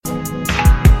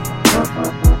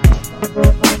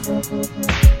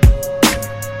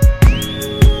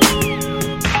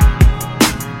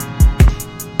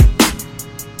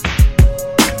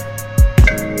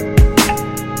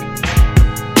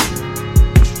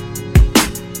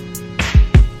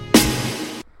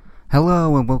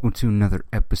Hello and welcome to another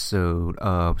episode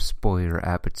of Spoiler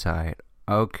Appetite.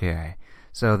 Okay,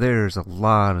 so there's a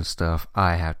lot of stuff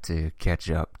I have to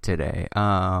catch up today.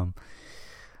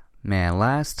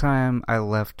 Last time I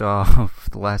left off,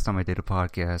 the last time I did a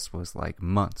podcast was like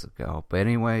months ago. But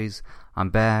anyways, I'm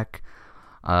back.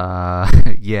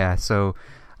 Yeah, so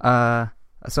I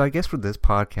guess for this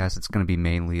podcast, it's going to be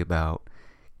mainly about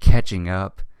catching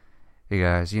up.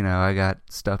 Because, I got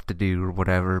stuff to do or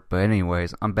whatever. But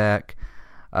anyways, I'm back.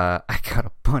 I got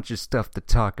a bunch of stuff to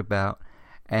talk about.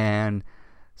 And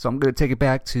so I'm going to take it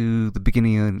back to the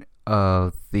beginning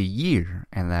of the year.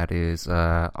 And that is,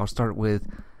 I'll start with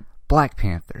Black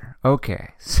Panther.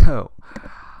 Okay, so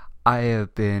I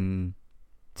have been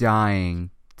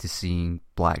dying to see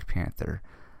Black Panther.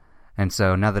 And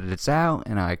so now that it's out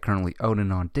and I currently own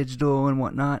it on digital and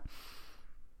whatnot,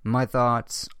 my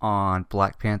thoughts on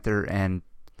Black Panther, and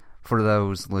for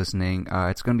those listening,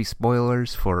 it's going to be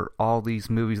spoilers for all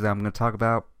these movies that I'm going to talk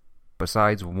about,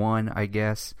 besides one, I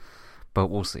guess,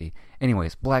 but we'll see.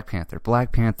 Anyways, Black Panther,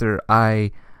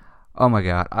 oh my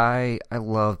god, I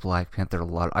love Black Panther a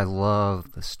lot. I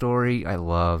love the story, I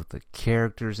love the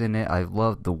characters in it, I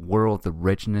love the world, the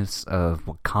richness of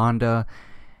Wakanda.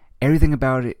 Everything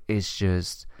about it is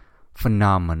just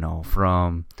phenomenal,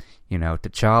 from,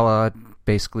 T'Challa.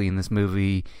 Basically, in this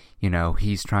movie,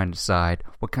 he's trying to decide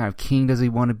what kind of king does he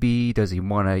want to be. Does he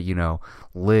want to,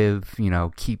 live,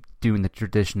 keep doing the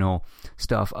traditional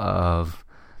stuff of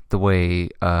the way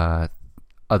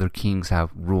other kings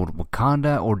have ruled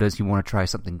Wakanda, or does he want to try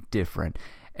something different?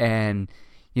 And,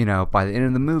 by the end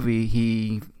of the movie,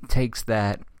 he takes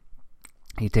that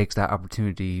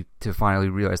opportunity to finally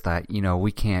realize that,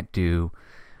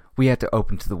 we have to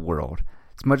open to the world.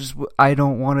 As much as I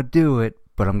don't want to do it,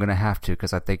 but I'm going to have to,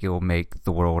 because I think it will make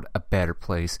the world a better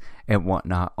place and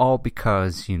whatnot. All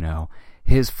because,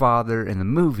 his father in the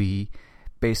movie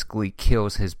basically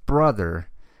kills his brother,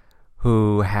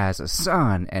 who has a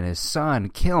son, and his son,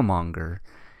 Killmonger,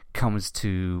 comes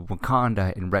to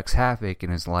Wakanda and wreaks havoc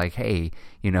and is like, hey,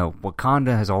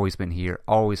 Wakanda has always been here,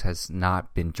 always has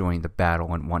not been joining the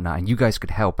battle and whatnot, and you guys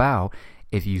could help out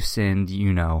if you send,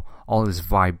 all this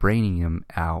vibranium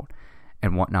out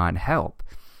and whatnot and help.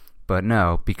 But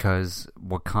no, because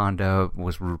Wakanda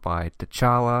was ruled by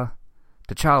T'Challa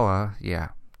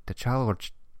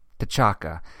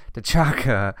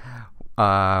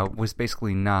was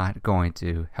basically not going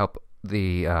to help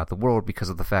the world, because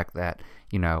of the fact that,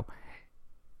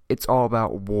 it's all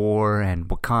about war, and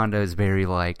Wakanda is very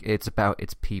it's about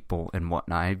its people and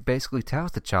whatnot. It basically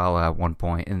tells T'Challa at one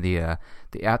point in the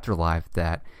afterlife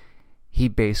that he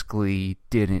basically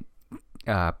didn't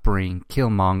bring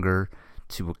Killmonger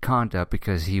to Wakanda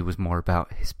because he was more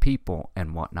about his people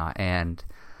and whatnot. And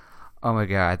oh my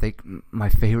god, I think my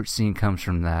favorite scene comes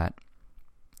from that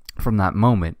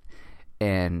moment,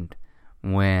 and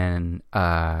when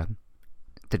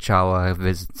T'Challa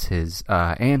visits his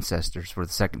ancestors for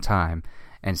the second time,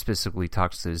 and specifically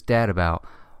talks to his dad about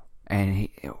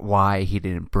why he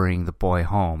didn't bring the boy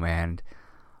home. And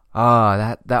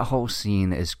that whole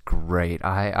scene is great.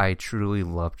 I truly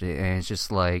loved it, and it's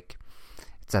just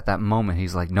it's at that moment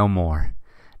he's like, no more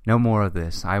of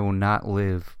this. I will not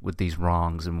live with these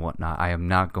wrongs and whatnot. I am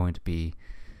not going to be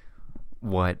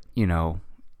what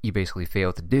you basically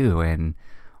failed to do and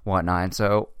whatnot. And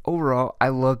so overall, I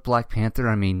loved Black Panther.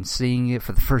 I mean, seeing it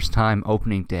for the first time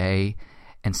opening day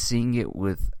and seeing it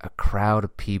with a crowd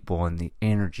of people and the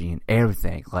energy and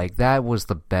everything, that was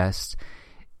the best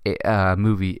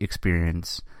movie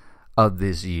experience of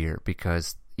this year,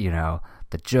 because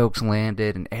the jokes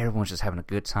landed and everyone's just having a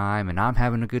good time, and I'm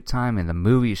having a good time, and the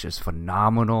movie is just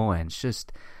phenomenal, and it's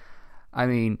just,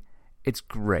 it's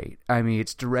great.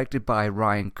 It's directed by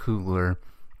Ryan Coogler,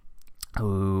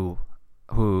 who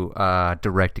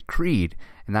directed Creed,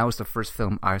 and that was the first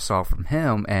film I saw from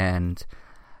him. And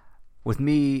with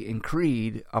me in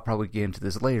Creed, I'll probably get into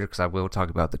this later because I will talk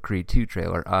about the Creed 2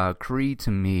 trailer. Creed,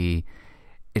 to me,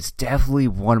 it's definitely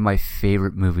one of my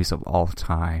favorite movies of all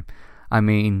time.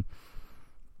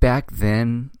 Back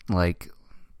then,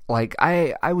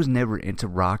 I was never into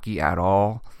Rocky at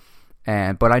all,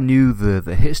 but I knew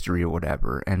the history or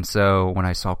whatever. And so when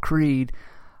I saw Creed,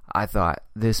 I thought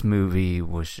this movie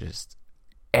was just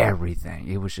everything.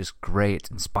 It was just great.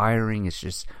 It's inspiring. It's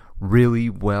just really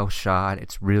well shot.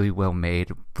 It's really well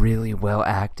made, really well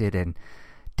acted, and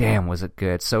damn, was it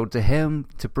good. So to him,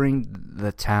 to bring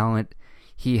the talent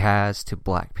he has to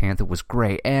Black Panther was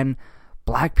great. And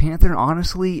Black Panther,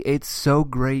 honestly, it's so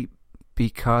great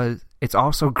because it's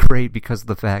also great because of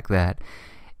the fact that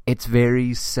it's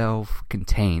very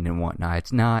self-contained and whatnot.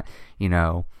 It's not,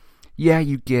 you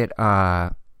get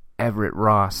Everett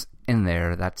Ross in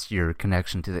there. That's your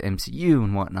connection to the MCU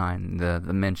and whatnot, and the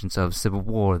mentions of Civil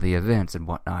War, the events and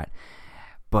whatnot.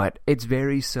 But it's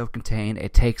very self-contained.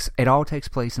 It all takes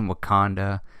place in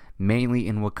Wakanda, mainly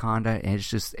in Wakanda,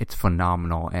 and it's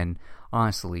phenomenal. And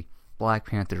honestly, Black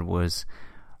Panther was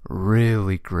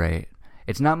really great.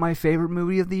 It's not my favorite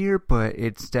movie of the year, but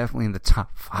it's definitely in the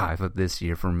top 5 of this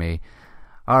year for me.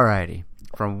 Alrighty,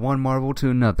 from one Marvel to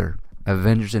another,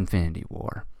 Avengers Infinity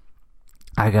War.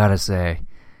 I gotta say,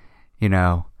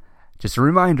 just a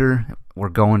reminder, we're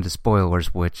going to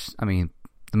spoilers, which, the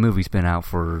movie's been out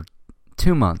for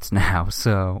 2 months now,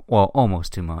 so, well,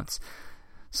 almost 2 months.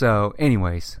 So,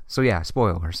 anyways,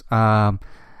 spoilers.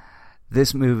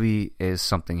 This movie is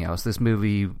something else. This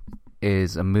movie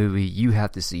is a movie you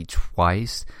have to see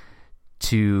twice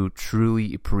to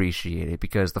truly appreciate it,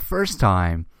 because the first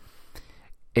time,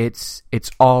 it's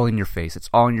all in your face. It's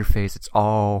all in your face. It's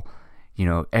all,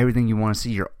 everything you want to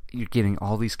see. You're getting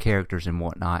all these characters and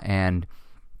whatnot. And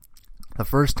the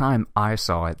first time I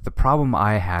saw it, the problem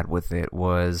I had with it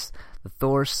was the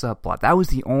Thor subplot. That was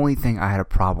the only thing I had a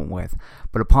problem with.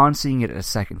 But upon seeing it a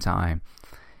second time,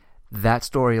 that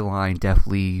storyline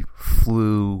definitely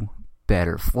flowed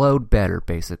better,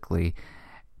 basically.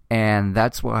 And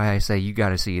that's why I say you got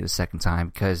to see it a second time,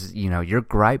 because, your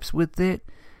gripes with it,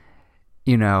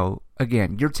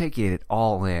 again, you're taking it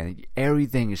all in.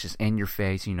 Everything is just in your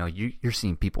face. You're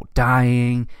seeing people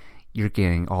dying. You're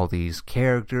getting all these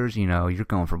characters. You're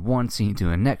going from one scene to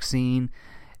the next scene.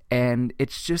 And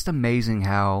it's just amazing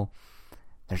how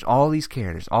there's all these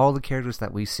characters, all the characters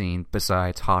that we've seen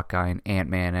besides Hawkeye and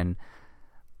Ant-Man and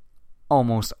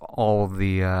almost all of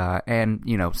the,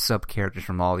 sub-characters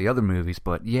from all the other movies.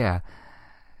 But yeah,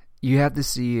 you have to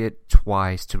see it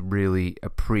twice to really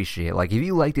appreciate it. Like, if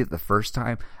you liked it the first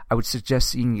time, I would suggest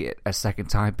seeing it a second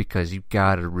time, because you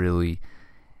gotta really,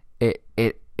 it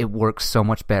works so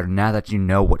much better now that you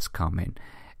know what's coming.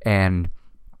 And,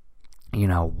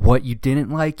 what you didn't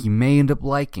like, you may end up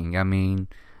liking.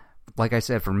 Like I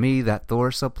said, for me, that Thor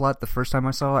subplot, the first time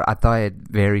I saw it, I thought it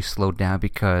very slowed down,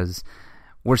 because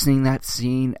we're seeing that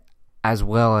scene as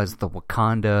well as the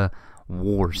Wakanda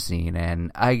war scene,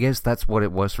 and I guess that's what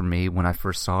it was for me when I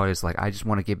first saw it. It's like, I just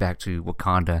want to get back to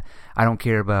Wakanda. I don't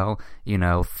care about,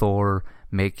 Thor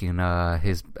making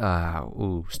his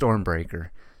Stormbreaker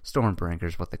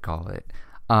is what they call it.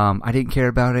 I didn't care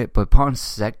about it, but upon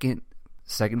second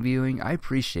viewing, I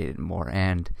appreciated it more.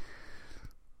 And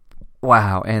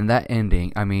wow, and that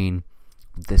ending,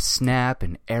 the snap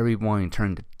and everyone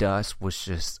turned to dust was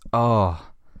just, oh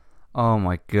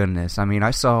my goodness.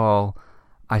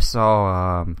 I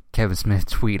saw Kevin Smith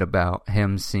tweet about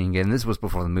him seeing it, and this was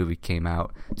before the movie came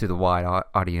out to the wide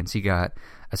audience. He got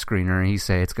a screener, and he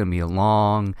said it's going to be a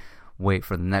long wait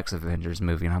for the next Avengers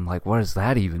movie. And I'm like, what does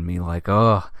that even mean? Like,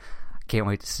 I can't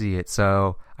wait to see it.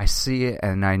 So I see it,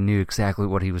 and I knew exactly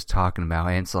what he was talking about.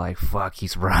 And it's like, fuck,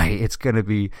 he's right. It's gonna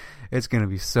be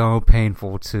so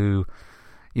painful to,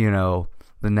 the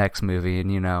next movie.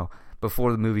 And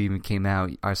before the movie even came out,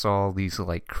 I saw all these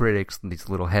critics, these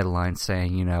little headlines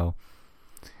saying,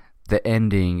 the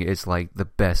ending is like the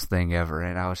best thing ever.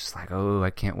 And I was just like, oh, I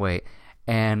can't wait.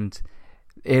 And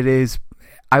it is,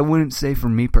 I wouldn't say for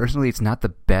me personally, it's not the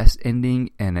best ending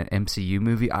in an MCU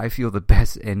movie. I feel the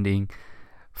best ending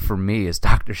for me is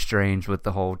Doctor Strange, with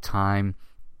the whole time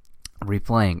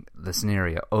replaying the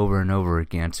scenario over and over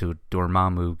again till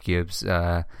Dormammu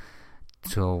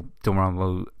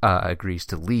agrees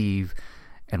to leave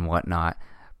and whatnot.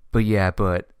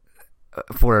 But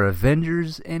for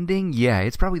Avengers ending, yeah,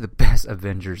 it's probably the best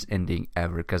Avengers ending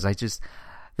ever, because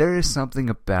there is something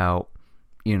about,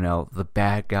 the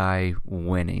bad guy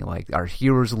winning, like our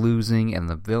heroes losing, and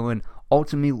the villain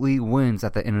ultimately wins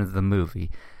at the end of the movie.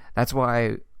 That's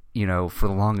why, for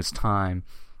the longest time,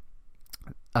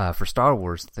 for Star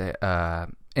Wars, the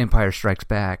Empire Strikes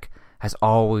Back was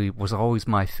always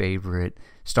my favorite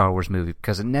Star Wars movie,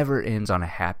 because it never ends on a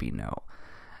happy note.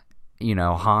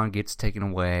 Han gets taken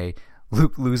away,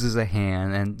 Luke loses a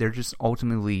hand, and they're just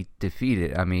ultimately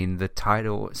defeated. the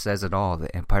title says it all,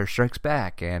 The Empire Strikes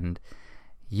Back, and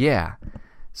yeah.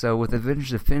 So with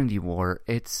Avengers Infinity War,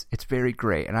 it's very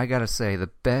great. And I gotta say,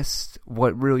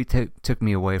 what really took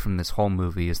me away from this whole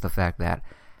movie is the fact that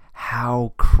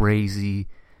how crazy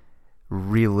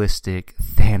realistic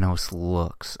Thanos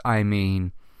looks.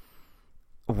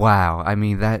 Wow.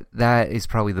 That is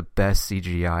probably the best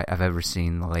CGI I've ever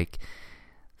seen. Like,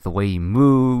 the way he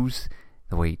moves,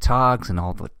 the way he talks, and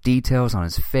all the details on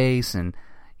his face, and,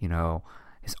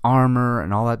 his armor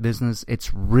and all that business.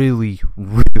 It's really,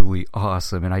 really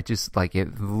awesome. And I just,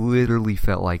 it literally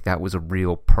felt like that was a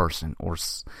real person, or,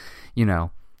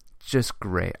 just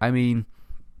great.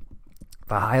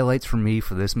 the highlights for me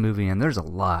for this movie, and there's a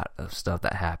lot of stuff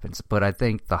that happens, but I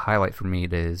think the highlight for me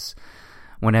is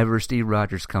whenever Steve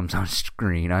Rogers comes on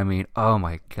screen. I mean, oh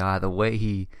my god, the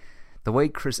way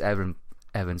Chris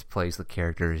Evans plays the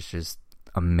character is just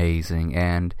amazing.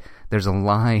 And there's a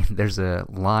line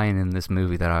in this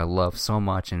movie that I love so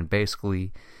much, and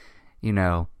basically, you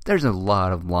know, there's a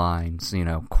lot of lines, you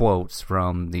know, quotes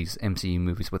from these MCU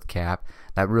movies with Cap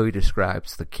that really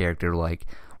describes the character, like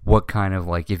what kind of,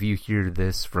 like, if you hear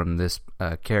this from this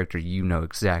character, you know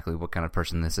exactly what kind of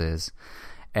person this is.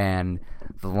 And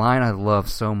the line I love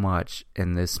so much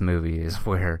in this movie is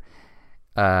where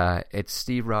it's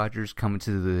Steve Rogers coming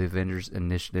to the Avengers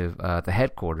Initiative, the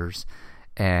headquarters,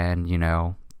 and, you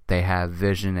know, they have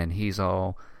Vision, and he's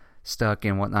all stuck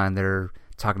and whatnot, and they're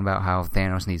talking about how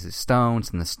Thanos needs his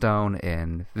stones, and the stone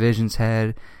in Vision's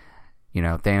head, you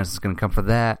know, Thanos is going to come for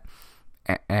that,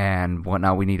 and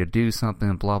whatnot, we need to do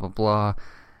something, blah, blah, blah.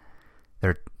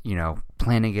 They're, you know,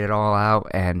 planning it all out,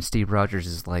 and Steve Rogers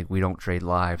is like, we don't trade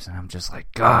lives, and I'm just like,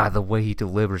 God, the way he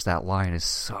delivers that line is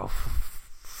so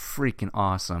freaking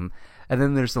awesome. And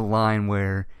then there's the line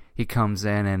where he comes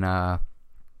in, and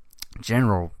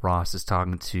General Ross is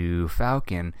talking to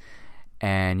Falcon,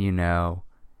 and, you know,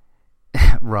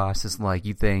 Ross is like,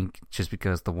 you think just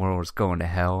because the world is going to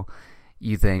hell,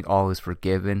 you think all is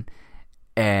forgiven?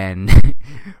 And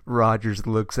Rogers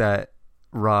looks at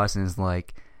Ross and is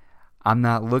like, I'm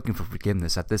not looking for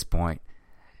forgiveness at this point.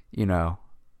 You know,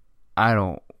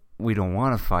 we don't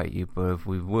want to fight you, but if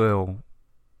we will,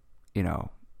 you know,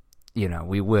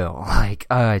 we will. Like,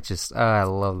 I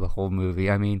love the whole movie.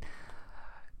 I mean,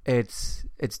 it's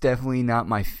definitely not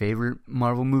my favorite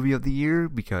Marvel movie of the year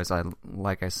because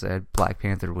like I said, Black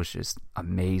Panther was just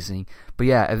amazing. But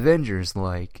yeah, Avengers,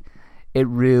 like, it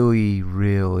really,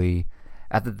 really,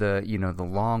 after the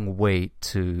long wait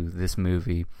to this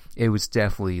movie, it was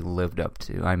definitely lived up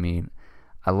to. I mean,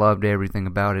 I loved everything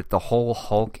about it. The whole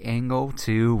Hulk angle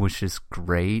too was just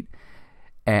great.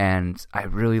 And I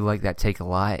really like that take a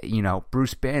lot. You know,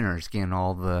 Bruce Banner's getting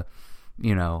all the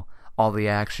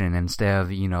action instead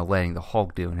of, you know, letting the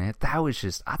Hulk doing it.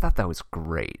 I thought that was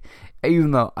great.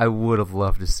 Even though I would have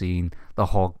loved to seen the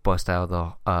Hulk bust out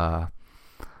of the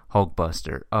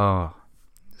Hulkbuster. Oh,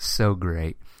 so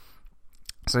great.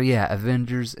 So yeah,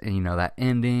 Avengers, and, you know, that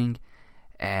ending,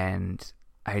 and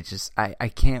I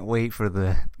can't wait for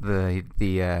the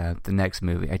next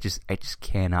movie. I just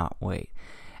cannot wait.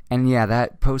 And yeah,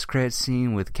 that post-credits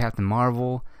scene with Captain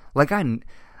Marvel,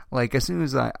 as soon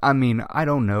as I mean, I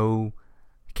don't know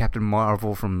Captain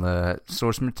Marvel from the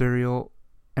source material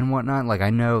and whatnot. Like, I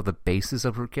know the basis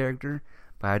of her character,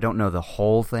 but I don't know the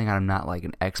whole thing. I'm not, like,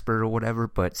 an expert or whatever,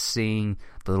 but seeing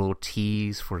the little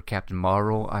tease for Captain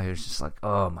Marvel, I was just like,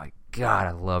 oh my god,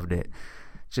 I loved it.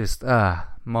 Just,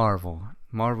 Marvel.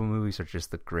 Marvel movies are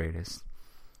just the greatest.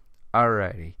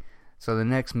 Alrighty. So the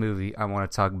next movie I want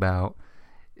to talk about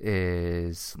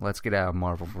is, let's get out of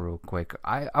Marvel real quick.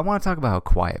 I want to talk about A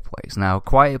Quiet Place. Now, A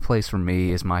Quiet Place for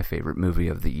me is my favorite movie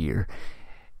of the year.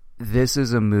 This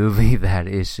is a movie that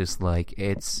is just like,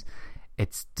 it's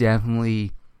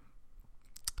definitely,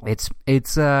 it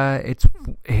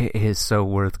is so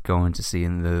worth going to see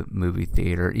in the movie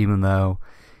theater, even though,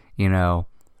 you know,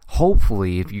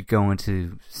 hopefully if you go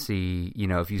into see, you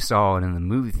know, if you saw it in the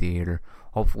movie theater,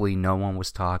 hopefully no one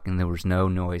was talking, there was no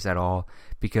noise at all,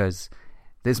 because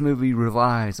this movie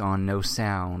relies on no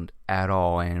sound at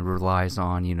all, and it relies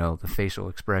on, you know, the facial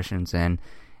expressions and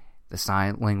the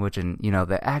sign language, and, you know,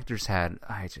 the actors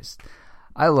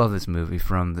I love this movie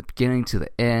from the beginning to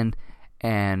the end.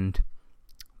 And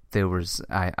there was,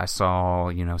 I saw,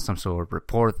 you know, some sort of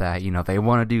report that, you know, they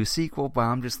want to do a sequel, but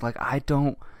I'm just like, I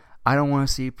don't want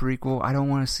to see a prequel, I don't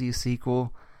want to see a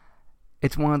sequel.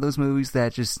 It's one of those movies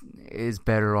that just is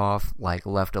better off, like,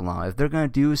 left alone. If they're going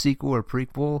to do a sequel or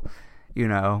prequel, you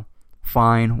know,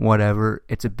 fine, whatever,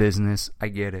 it's a business, I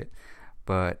get it.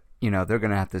 But, you know, they're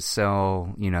going to have to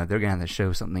sell, you know, they're going to have to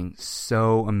show something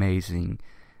so amazing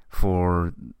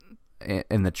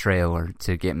in the trailer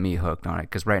to get me hooked on it.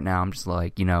 Because right now I'm just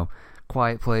like, you know,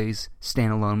 Quiet Place,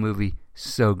 standalone movie,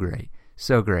 so great.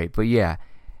 So great. But yeah,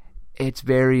 it's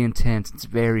very intense, it's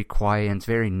very quiet, and it's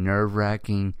very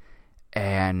nerve-wracking.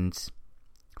 And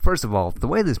first of all, the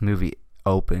way this movie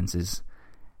opens is,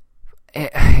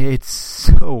 it's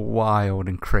so wild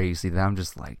and crazy that I'm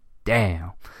just like,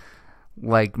 damn.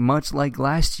 Like, much like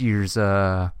last year's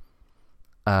It,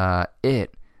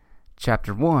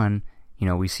 Chapter 1, you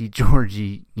know, we see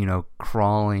Georgie, you know,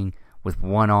 crawling with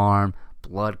one arm,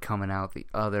 blood coming out the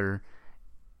other.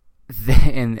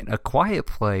 Then in A Quiet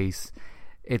Place,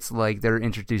 it's like they're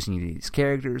introducing you to these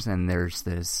characters, and there's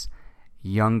this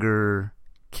younger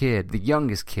kid, the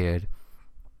youngest kid,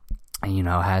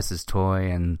 has his toy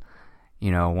and,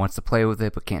 wants to play with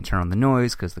it but can't turn on the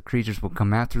noise because the creatures will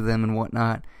come after them and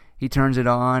whatnot. He turns it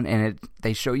on, and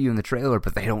they show you in the trailer,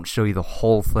 but they don't show you the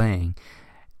whole thing.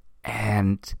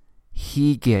 And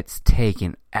he gets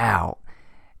taken out.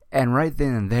 And right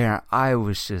then and there, I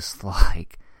was just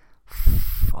like,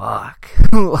 fuck.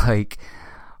 Like,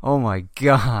 oh my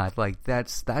god. Like,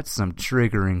 that's some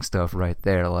triggering stuff right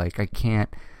there. Like, I can't...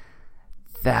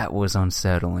 That was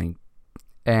unsettling.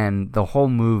 And the whole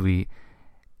movie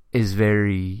is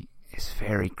very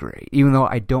great. Even though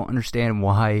I don't understand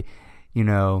why,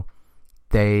 the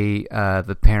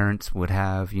parents would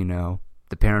have,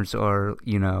 the parents are,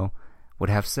 would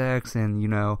have sex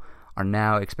and, are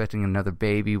now expecting another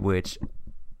baby, which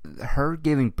her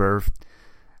giving birth,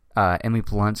 Emily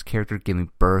Blunt's character giving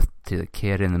birth to the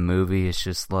kid in the movie is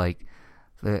just like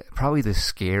probably the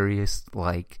scariest,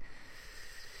 like,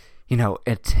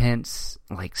 intense,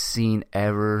 like, scene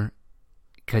ever.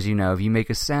 Because, if you make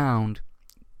a sound,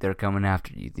 they're coming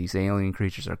after you. These alien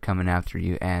creatures are coming after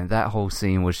you. And that whole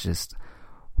scene was just,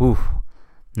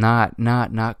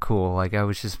 not cool. Like, I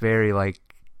was just very, like,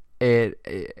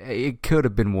 it could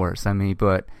have been worse. I mean,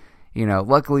 but,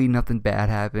 luckily nothing bad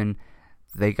happened.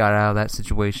 They got out of that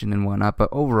situation and whatnot. But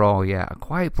overall, yeah, A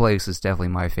Quiet Place is definitely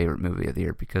my favorite movie of the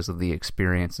year because of the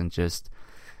experience and just,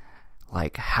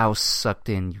 like, how sucked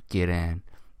in you get in.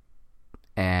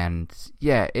 And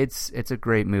yeah, it's a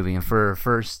great movie, and for a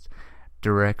first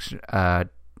directing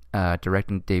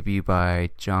debut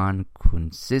by John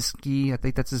Krasinski, I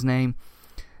think that's his name,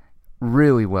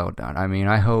 really well done. I mean,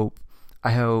 I hope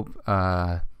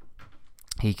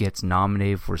he gets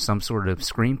nominated for some sort of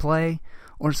screenplay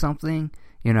or something.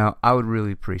 I would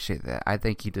really appreciate that. I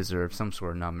think he deserves some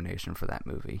sort of nomination for that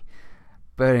movie.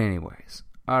 But anyways,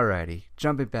 alrighty,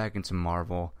 jumping back into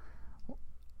Marvel.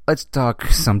 Let's talk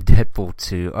some Deadpool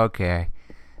 2. Okay,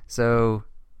 so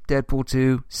Deadpool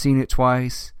 2, seen it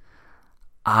twice.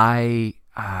 I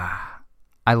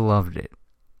loved it.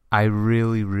 I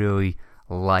really, really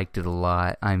liked it a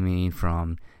lot. I mean,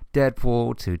 from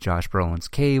Deadpool to Josh Brolin's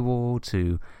Cable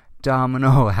to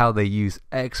Domino, how they use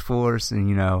X-Force,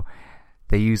 and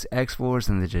they use X-Force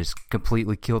and they just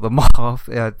completely kill them off.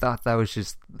 And I thought that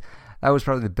was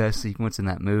probably the best sequence in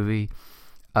that movie.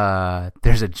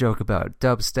 There's a joke about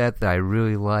dubstep that I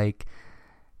really like.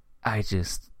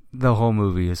 The whole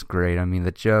movie is great. I mean,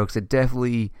 the jokes, it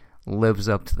definitely lives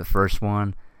up to the first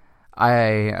one.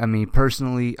 I mean,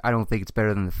 personally, I don't think it's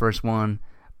better than the first one,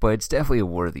 but it's definitely a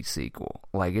worthy sequel.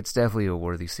 Like, it's definitely a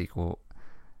worthy sequel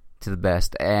to the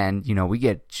best. And, we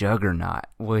get Juggernaut,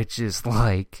 which is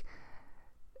like,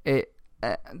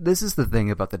 this is the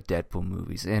thing about the Deadpool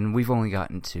movies, and we've only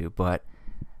gotten two, but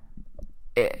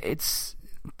it's...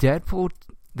 the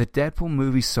Deadpool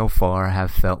movies so far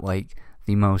have felt like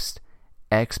the most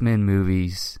X-Men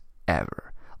movies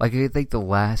ever. Like, I think the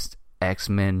last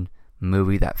X-Men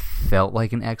movie that felt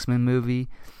like an X-Men movie,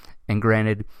 and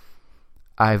granted,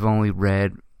 I've only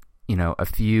read, a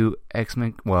few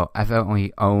X-Men, well, I've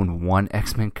only owned one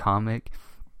X-Men comic,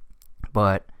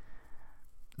 but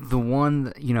the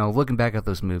one, looking back at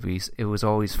those movies, it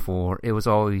always felt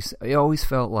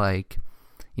like,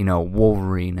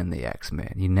 Wolverine and the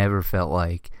X-Men. You never felt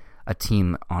like a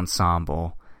team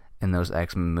ensemble in those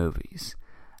X-Men movies.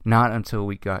 Not until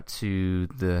we got to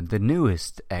the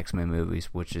newest X-Men movies,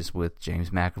 which is with James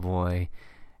McAvoy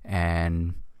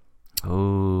and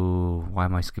why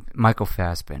am I skipping? Michael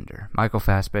Fassbender.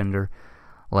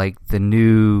 Like the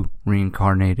new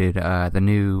reincarnated, the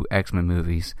new X-Men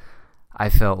movies. I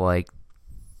felt like,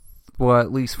 well,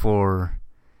 at least for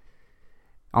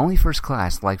only First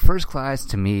Class. Like, First Class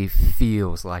to me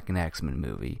feels like an X-Men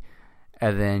movie.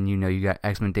 And then, you got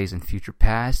X-Men Days in Future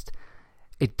Past.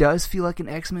 It does feel like an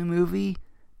X-Men movie,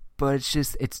 but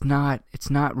it's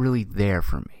not really there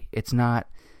for me. It's not,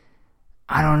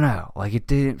 I don't know. Like, it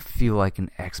didn't feel like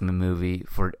an X-Men movie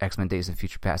for X-Men Days in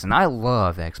Future Past. And I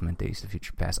love X-Men Days in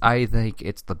Future Past. I think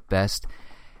it's the best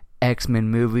X-Men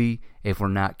movie, if we're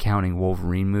not counting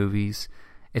Wolverine movies.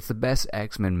 It's the best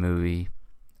X-Men movie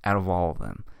out of all of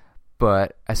them.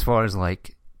 But as far as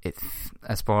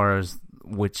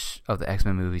which of the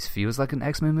X-Men movies feels like an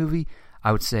X-Men movie,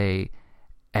 I would say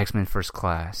X-Men First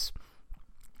Class.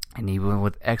 And even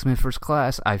with X-Men First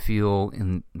Class, I feel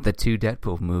in the two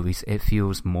Deadpool movies, it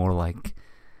feels more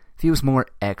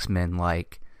X-Men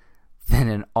like than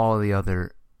in all the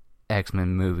other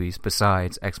X-Men movies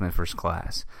besides X-Men First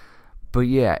Class. But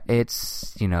yeah,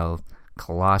 it's,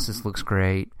 Colossus looks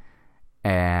great,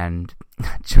 and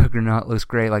Juggernaut looks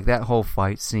great. Like, that whole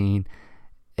fight scene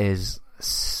is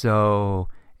so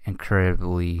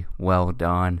incredibly well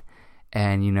done.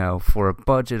 And, for a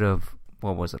budget of,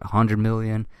 what was it, $100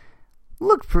 million,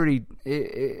 looked pretty,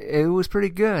 it was pretty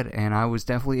good, and I was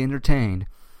definitely entertained.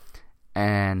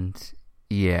 And,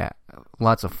 yeah,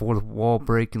 lots of fourth wall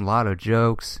breaking, a lot of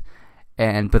jokes.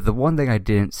 But the one thing I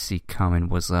didn't see coming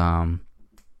was,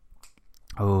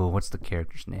 what's the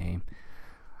character's name?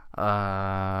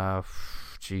 What's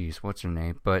her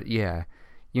name? But yeah,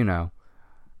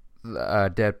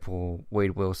 Deadpool,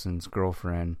 Wade Wilson's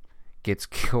girlfriend, gets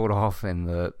killed off in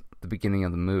the beginning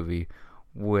of the movie,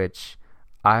 which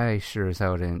I sure as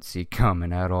hell didn't see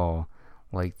coming at all.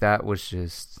 Like, that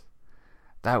was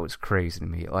crazy to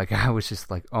me. Like, I was just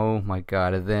like, oh my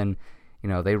god. And then,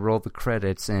 they rolled the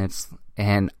credits,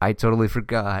 and I totally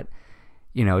forgot,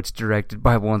 it's directed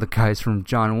by one of the guys from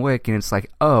John Wick, and it's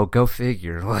like, oh, go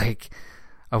figure. Like,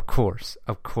 of course,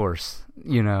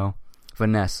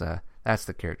 Vanessa, that's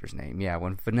the character's name. Yeah,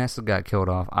 when Vanessa got killed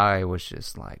off, I was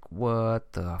just like,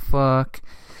 what the fuck?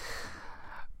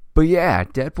 But yeah,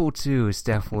 Deadpool 2 was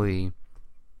definitely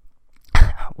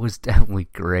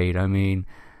great. I mean,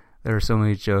 there are so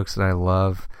many jokes that I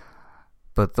love,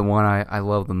 but the one I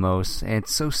love the most, and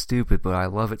it's so stupid, but I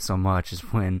love it so much, is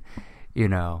when,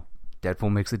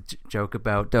 Deadpool makes a joke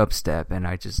about dubstep, and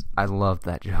I love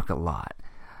that joke a lot.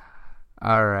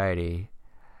 Alrighty.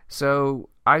 So,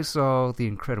 I saw The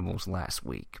Incredibles last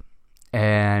week,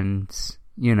 and,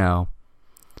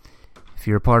 if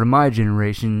you're a part of my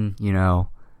generation,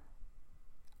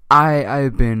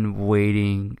 I've been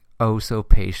waiting so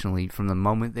patiently from the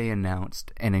moment they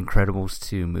announced an Incredibles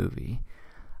 2 movie.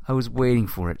 I was waiting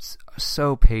for it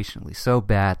so patiently, so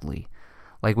badly.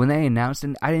 Like, when they announced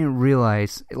it, I didn't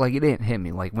realize, like, it didn't hit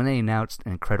me. Like, when they announced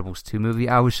an Incredibles 2 movie,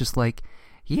 I was just like,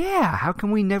 yeah, how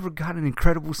come we never got an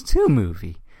Incredibles 2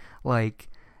 movie? Like,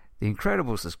 The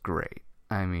Incredibles is great.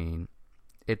 I mean,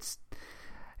 it's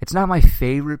not my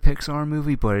favorite Pixar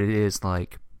movie, but it is,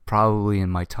 like, probably in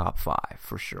my top 5,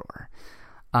 for sure.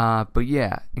 But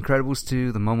yeah, Incredibles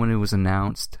 2, the moment it was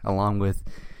announced, along with,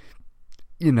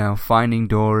 Finding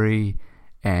Dory,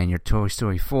 and your Toy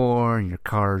Story 4, and your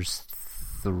Cars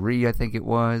 3, I think it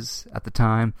was, at the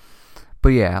time. But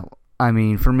yeah, I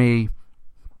mean, for me,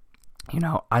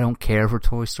 I don't care for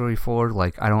Toy Story 4.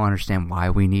 Like, I don't understand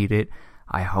why we need it.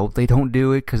 I hope they don't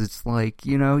do it, because it's like,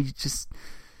 you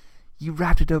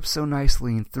wrapped it up so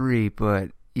nicely in 3, but,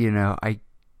 I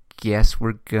guess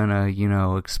we're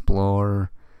gonna, explore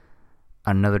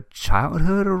another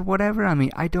childhood or whatever. I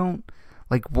mean, I don't,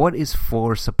 like, what is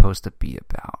 4 supposed to be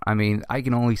about? I mean, I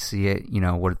can only see it,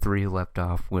 where 3 left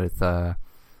off with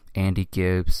Andy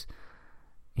Gibbs,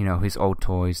 his old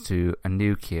toys to a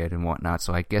new kid and whatnot.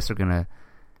 So I guess they're gonna,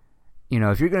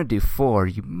 if you're gonna do 4,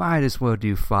 you might as well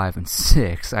do 5 and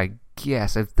 6, I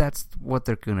guess, if that's what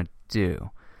they're gonna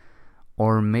do.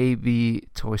 Or maybe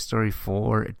Toy Story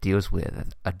 4 deals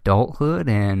with adulthood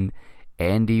and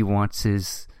Andy wants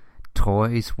his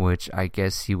toys, which I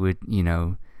guess he would,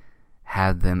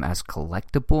 have them as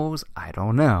collectibles. I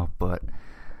don't know, but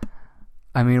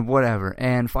I mean, whatever.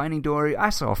 And Finding Dory, I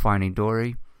saw Finding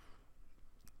Dory.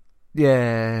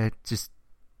 Yeah, I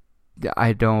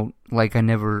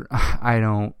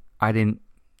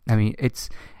mean, it's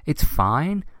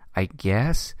fine, I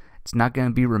guess. It's not going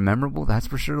to be memorable, that's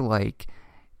for sure. Like,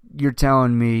 you're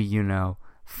telling me,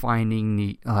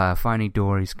 Finding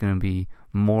Dory's going to be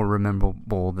more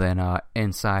memorable than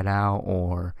Inside Out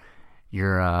or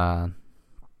your,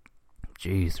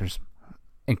 there's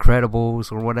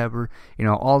Incredibles or whatever.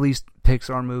 All these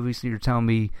Pixar movies, you're telling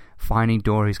me Finding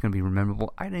Dory's going to be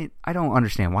memorable. I don't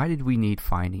understand. Why did we need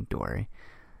Finding Dory?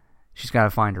 She's got to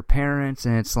find her parents,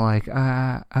 and it's like,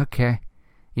 okay.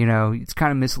 It's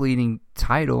kind of misleading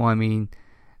title. I mean,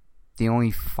 the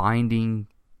only Finding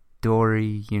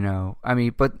Dory, they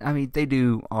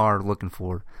are looking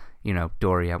for,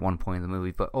 Dory at one point in the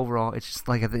movie. But overall, it's just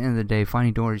like, at the end of the day,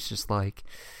 Finding Dory's just like,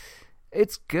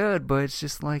 it's good, but it's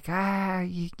just like,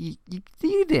 you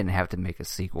didn't have to make a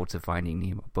sequel to Finding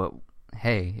Nemo. But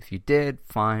hey, if you did,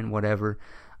 fine, whatever.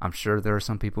 I'm sure there are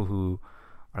some people who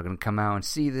are going to come out and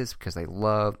see this because they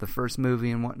love the first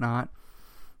movie and whatnot.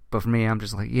 But for me, I'm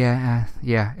just like, yeah,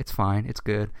 it's fine, it's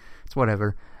good, it's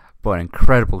whatever. But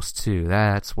Incredibles 2,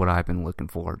 that's what I've been looking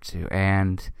forward to.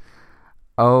 And,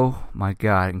 oh my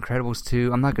god, Incredibles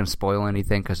 2, I'm not going to spoil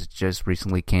anything because it just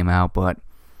recently came out, but,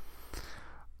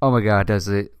 oh my god, does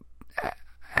it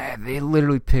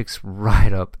literally picks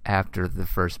right up after the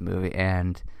first movie,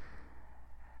 and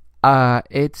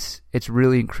it's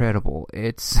really incredible.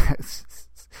 It's,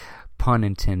 pun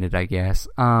intended, I guess.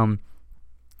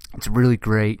 It's really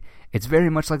great. It's very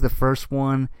much like the first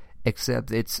one,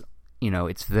 except its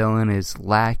villain is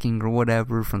lacking or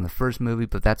whatever from the first movie,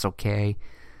 but that's okay.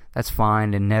 that's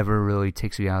fine. It never really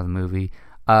takes you out of the movie.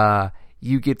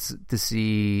 You get to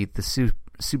see the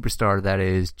superstar that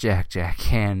is Jack,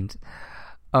 and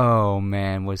oh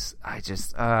man,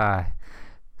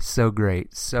 so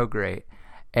great.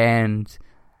 And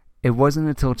it wasn't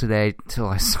until today till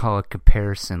I saw a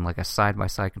comparison, like a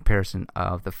side-by-side comparison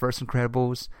of the first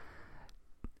Incredibles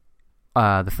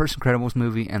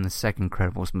movie and the second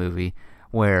Incredibles movie,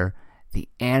 where the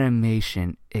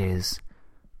animation is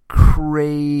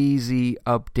crazy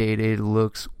updated,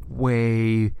 looks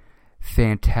way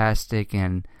fantastic,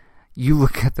 and you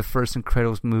look at the first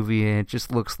Incredibles movie and it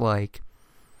just looks like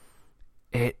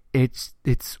it's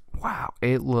wow,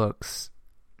 it looks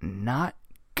not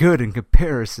good in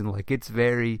comparison. Like it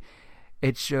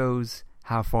shows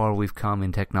how far we've come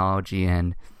in technology,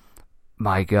 and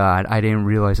my God, I didn't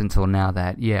realize until now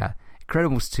that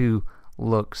Incredibles 2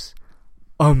 looks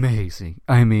amazing.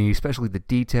 I mean, especially the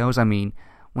details. I mean,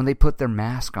 when they put their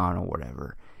mask on or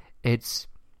whatever,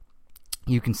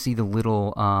 you can see the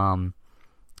little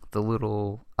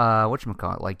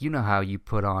whatchamacallit, like, you know how you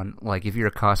put on, like, if you're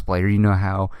a cosplayer, you know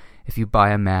how if you buy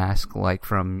a mask, like,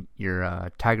 from your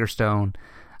Tiger Stone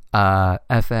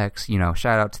FX, you know,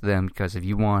 shout out to them, because if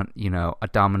you want, you know, a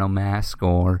Domino mask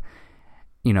or,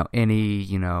 you know, any,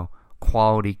 you know,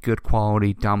 good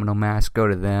quality Domino mask, go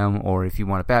to them. Or if you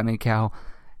want a Batman cowl,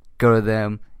 go to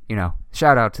them, you know,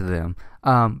 shout out to them.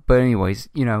 But anyways,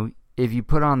 you know, if you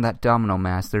put on that Domino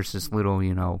mask, there's this little,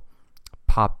 you know,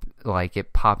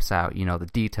 it pops out, you know, the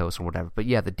details or whatever. But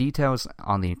yeah, the details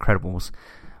on the Incredibles,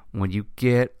 when you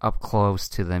get up close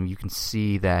to them, you can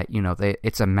see that, you know,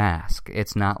 it's a mask.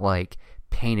 It's not like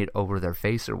painted over their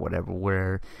face or whatever,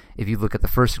 where if you look at the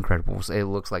first Incredibles, it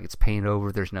looks like it's painted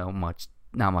over. There's not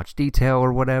much detail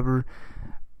or whatever.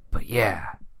 But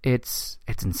yeah, it's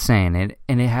insane.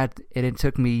 And it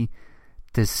took me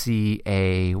to see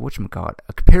a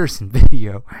comparison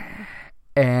video.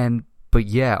 But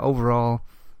yeah, overall,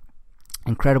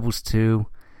 Incredibles 2,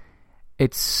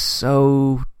 it's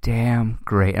so damn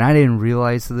great. And I didn't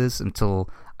realize this until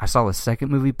I saw the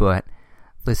second movie, but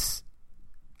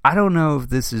I don't know if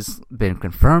this has been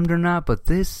confirmed or not, but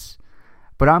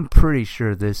I'm pretty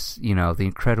sure this, you know,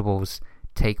 the Incredibles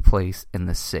take place in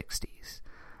the 60s.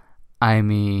 I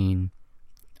mean,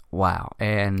 wow.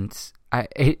 And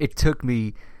it took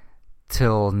me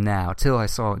till I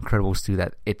saw Incredibles 2,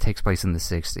 that it takes place in the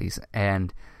 60s.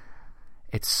 And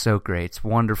it's so great. It's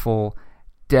wonderful.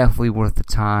 Definitely worth the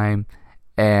time.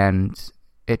 And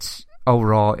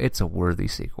overall, it's a worthy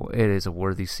sequel. It is a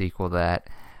worthy sequel that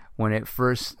when it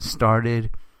first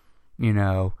started, you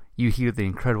know, you hear the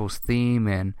Incredibles theme,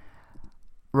 and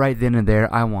right then and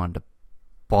there, I wanted to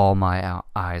bawl my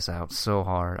eyes out so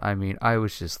hard. I mean, I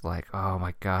was just like, oh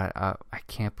my God, I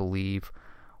can't believe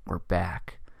we're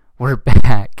back. We're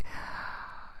back.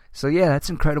 So yeah, that's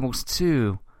Incredibles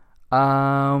 2.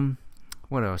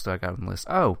 What else do I got on the list?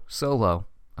 Oh, Solo,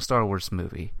 a Star Wars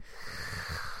movie.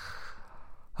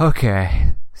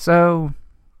 Okay, so,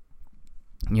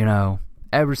 you know,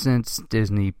 ever since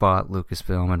Disney bought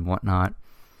Lucasfilm and whatnot,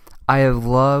 I've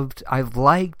loved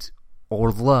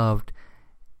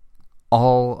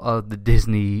all of the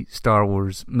Disney Star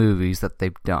Wars movies that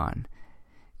they've done,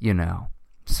 you know.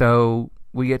 So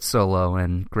we get Solo,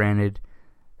 and granted,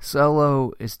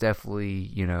 Solo is definitely,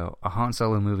 you know, a Han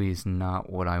Solo movie is not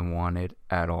what I wanted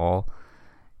at all.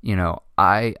 You know,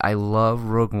 I love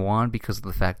Rogue One because of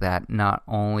the fact that not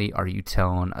only are you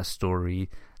telling a story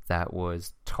that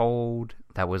was told,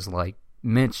 that was like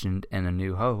mentioned in A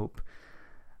New Hope,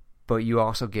 but you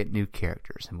also get new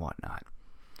characters and whatnot.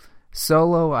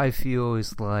 Solo, I feel,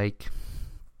 is like,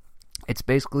 it's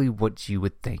basically what you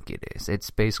would think it is. It's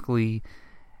basically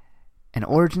an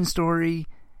origin story,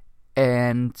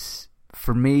 and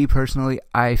for me personally,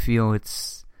 I feel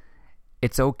it's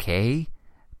okay,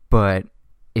 but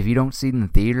if you don't see it in the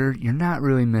theater, you're not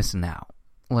really missing out.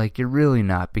 Like, you're really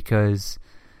not, because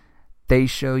they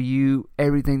show you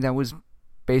everything that was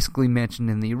basically mentioned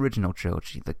in the original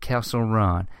trilogy, the Kessel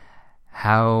Run,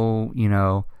 how, you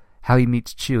know, how he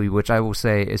meets Chewie, which I will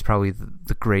say is probably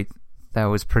that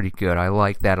was pretty good. I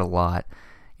like that a lot.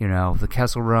 You know, the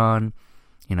Kessel Run,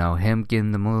 you know, him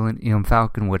getting the Millennium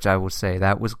Falcon, which I will say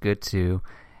that was good too.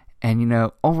 And, you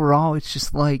know, overall, it's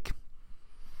just like,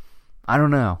 I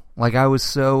don't know. Like, I was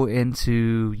so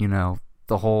into, you know,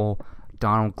 the whole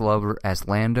Donald Glover as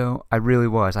Lando. I really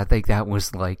was. I think that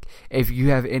was like, if you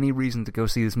have any reason to go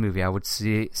see this movie, I would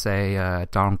say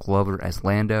Donald Glover as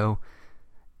Lando.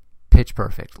 Pitch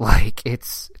perfect. Like,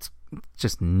 it's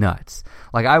just nuts.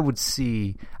 Like, I would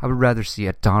rather see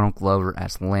a Donald Glover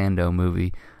as Lando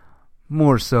movie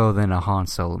more so than a Han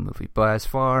Solo movie. But as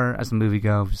far as the movie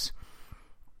goes,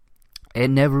 it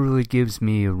never really gives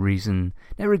me a reason,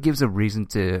 never gives a reason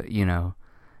to,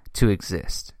 to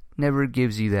exist. Never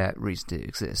gives you that reason to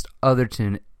exist, other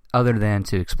than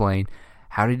to explain,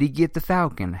 how did he get the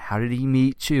Falcon? How did he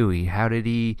meet Chewie? How did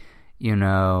he,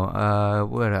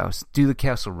 what else? Do the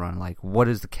Kessel Run. Like, what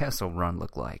does the Kessel Run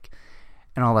look like?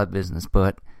 And all that business.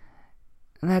 But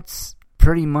that's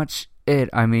pretty much it.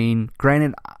 I mean,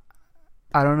 granted,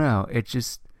 I don't know.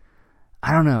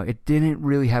 I don't know. It didn't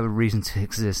really have a reason to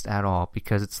exist at all,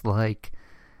 because it's like,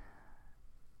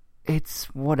 it's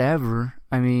whatever.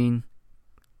 I mean,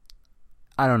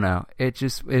 I don't know.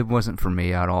 It wasn't for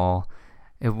me at all.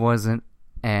 It wasn't.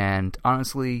 And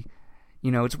honestly,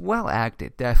 it's well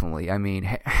acted, definitely. I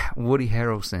mean, Woody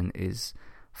Harrelson is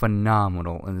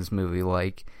phenomenal in this movie.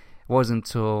 Like, it wasn't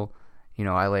until,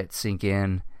 I let it sink in,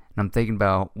 and I'm thinking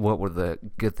about what were the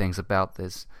good things about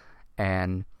this.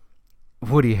 And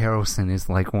Woody Harrelson is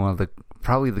like one of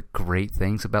probably the great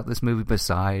things about this movie,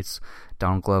 besides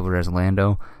Donald Glover as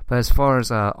Lando. But as far as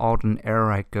Alden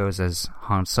Ehrenreich goes as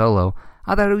Han Solo,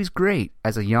 I thought he was great.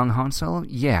 As a young Han Solo,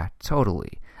 yeah,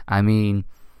 totally. I mean,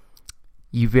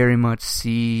 you very much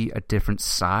see a different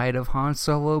side of Han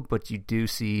Solo, but you do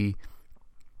see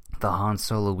the Han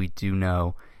Solo we do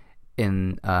know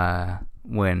in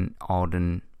when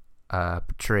Alden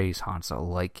portrays Han Solo.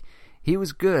 Like, he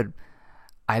was good.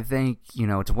 I think,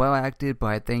 it's well acted, but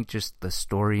I think just the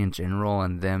story in general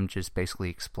and them just basically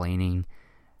explaining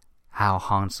how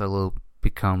Han Solo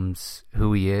becomes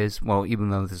who he is, well, even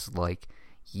though this is like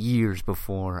years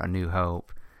before A New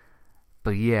Hope.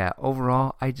 But yeah,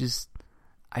 overall, I'm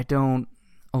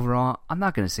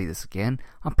not going to see this again.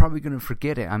 I'm probably going to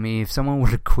forget it. I mean, if someone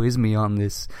were to quiz me on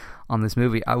this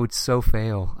movie, I would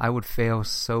fail. I would fail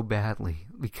so badly,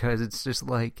 because it's just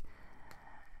like,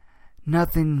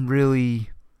 nothing really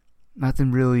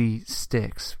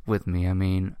sticks with me. I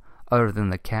mean, other than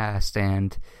the cast.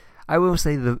 And I will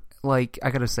say, I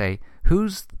gotta say,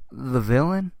 who's the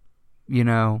villain?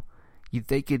 You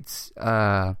think it's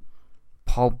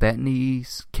Paul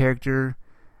Bettany's character.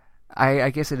 I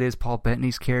guess it is Paul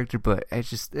Bettany's character, but it's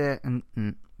just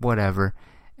whatever.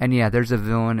 And yeah, there's a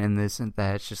villain in this, and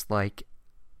that's just like,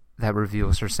 that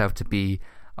reveals herself to be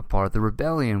a part of the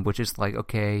rebellion, which is like,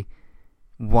 okay,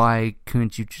 why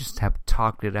couldn't you just have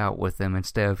talked it out with them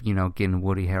instead of, getting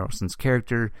Woody Harrelson's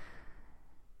character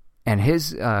and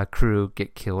his crew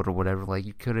get killed or whatever? Like,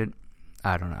 you couldn't,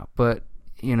 I don't know, but,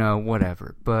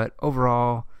 whatever. But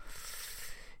overall,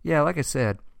 yeah, like I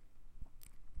said,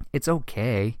 it's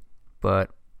okay, but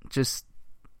just,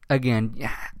 again,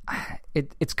 yeah,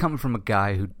 it's coming from a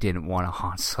guy who didn't want a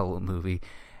Han Solo movie,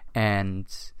 and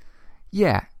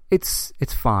yeah, it's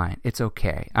fine, it's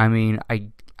okay. I mean,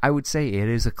 I would say it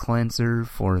is a cleanser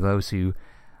for those who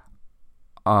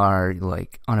are,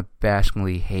 like,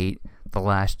 unabashedly hate The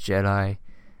Last Jedi.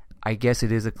 I guess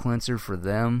it is a cleanser for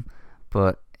them,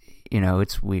 but,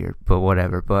 it's weird, but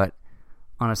whatever. But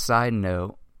on a side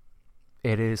note,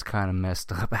 it is kind of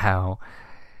messed up how,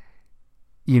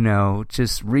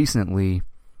 just recently,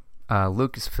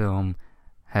 Lucasfilm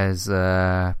has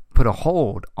put a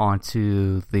hold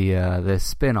onto the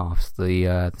spin-offs,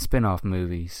 the spin-off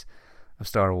movies of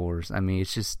Star Wars. I mean,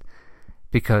 it's just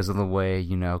because of the way,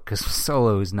 because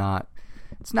Solo is not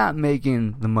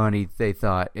making the money they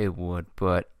thought it would.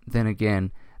 But then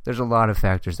again, there's a lot of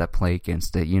factors that play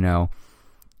against it.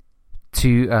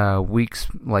 2 weeks,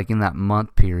 like in that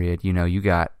month period, you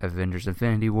got Avengers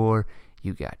Infinity War,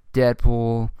 you got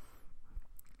Deadpool,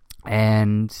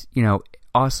 and,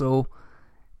 also,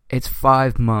 it's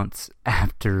 5 months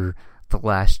after The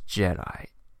Last Jedi.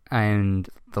 And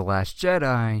The Last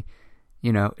Jedi,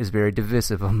 is very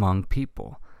divisive among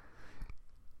people.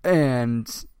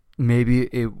 And maybe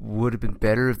it would have been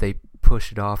better if they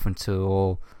pushed it off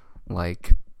until,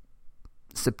 like,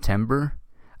 September.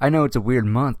 I know it's a weird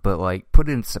month, but, like, put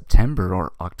it in September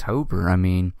or October. I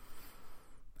mean,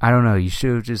 I don't know. You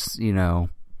should have just,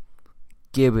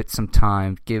 give it some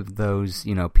time. Give those,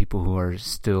 people who are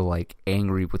still, like,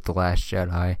 angry with The Last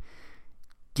Jedi,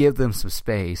 give them some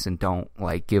space and don't,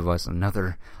 like, give us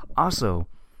another. Also,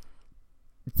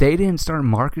 they didn't start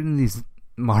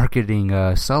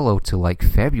marketing Solo till, like,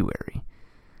 February,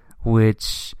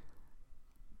 which,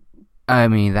 I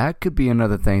mean, that could be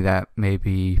another thing that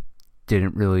maybe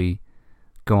didn't really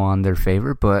go on their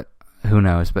favor, but who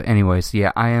knows. But anyways,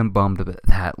 yeah, I am bummed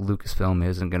that Lucasfilm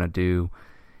isn't going to do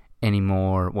any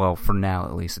more. Well, for now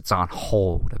at least, it's on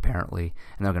hold apparently,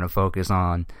 and they're going to focus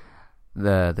on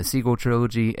the sequel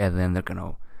trilogy, and then they're going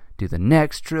to do the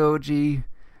next trilogy,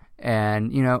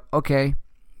 and, okay,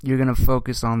 you're going to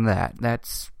focus on that.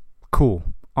 That's cool,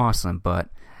 awesome, but,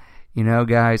 you know,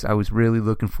 guys, I was really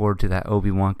looking forward to that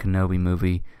Obi-Wan Kenobi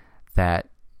movie, that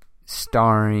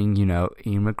starring, you know,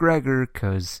 Ian McGregor,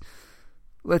 because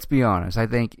let's be honest, I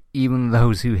think even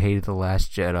those who hated The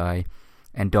Last Jedi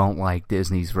and don't like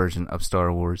Disney's version of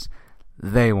Star Wars,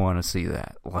 they want to see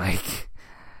that. Like,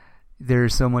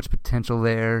 there's so much potential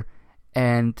there,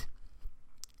 and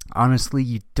honestly,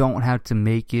 you don't have to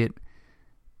make it,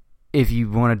 if you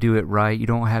want to do it right, you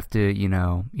don't have to, you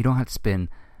know, you don't have to spend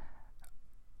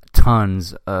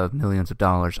tons of millions of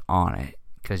dollars on it.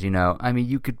 Because, you know, I mean,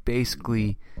 you could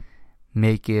basically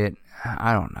make it,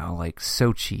 I don't know, like,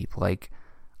 so cheap, like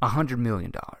 $100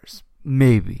 million,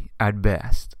 maybe, at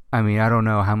best. I mean, I don't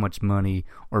know how much money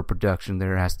or production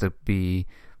there has to be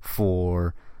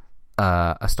for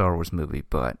a Star Wars movie,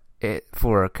 but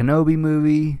for a Kenobi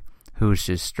movie, who's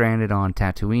just stranded on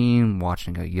Tatooine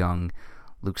watching a young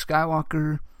Luke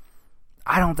Skywalker,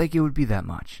 I don't think it would be that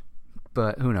much.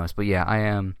 But who knows? But yeah, I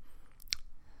am.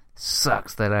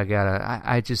 Sucks that I gotta.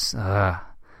 I just. I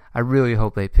really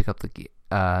hope they pick up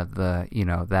the you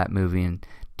know, that movie and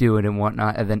do it and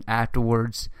whatnot, and then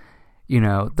afterwards, you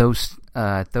know, those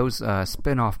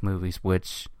spin-off movies,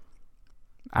 which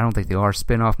I don't think they are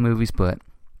spin-off movies, but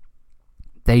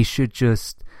they should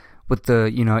just, with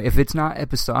the, you know, if it's not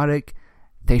episodic,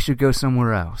 they should go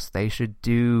somewhere else. They should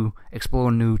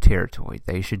explore new territory.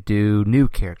 They should do new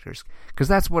characters. Because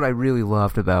that's what I really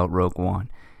loved about Rogue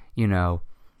One. You know,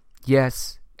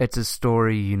 yes, it's a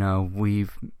story, you know,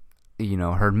 we've, you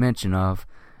know, heard mention of,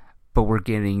 but we're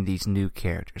getting these new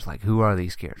characters. Like, who are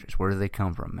these characters? Where do they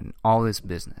come from? And all this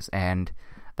business. And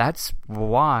that's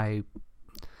why,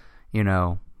 you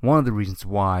know, one of the reasons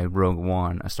why Rogue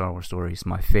One, A Star Wars Story, is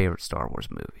my favorite Star Wars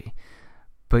movie.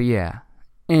 But yeah.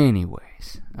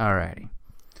 Anyways, alrighty.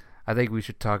 I think we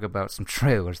should talk about some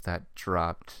trailers that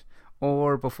dropped.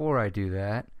 Or before I do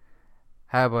that,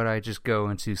 how about I just go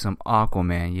into some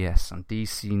Aquaman? Yes, some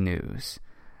DC news.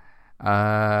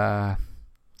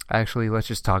 Actually, let's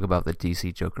just talk about the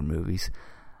DC Joker movies.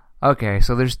 Okay,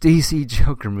 so there's DC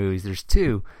Joker movies. There's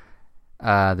two.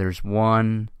 There's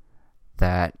one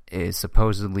that is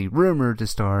supposedly rumored to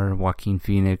star Joaquin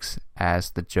Phoenix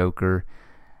as the Joker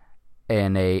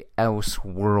in a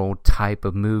Elseworld type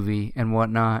of movie and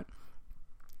whatnot.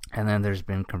 And then there's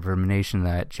been confirmation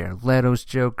that Jared Leto's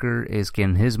Joker is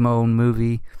getting his own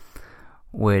movie,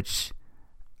 which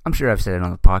I'm sure I've said it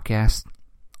on the podcast.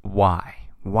 Why?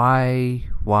 Why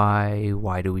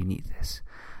do we need this?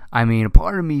 I mean, a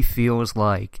part of me feels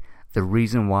like the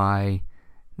reason why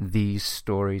these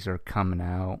stories are coming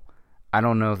out, I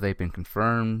don't know if they've been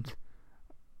confirmed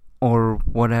or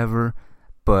whatever,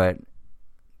 but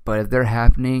if they're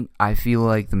happening, I feel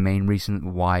like the main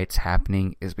reason why it's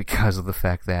happening is because of the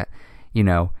fact that, you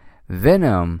know,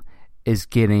 Venom is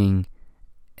getting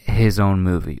his own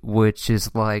movie, which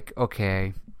is like,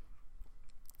 okay,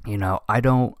 you know, I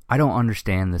don't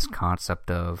understand this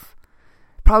concept of,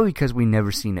 probably because we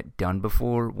never seen it done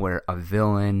before, where a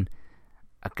villain,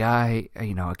 a guy,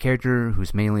 you know, a character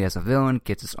who's mainly as a villain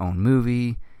gets his own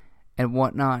movie and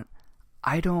whatnot.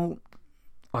 I don't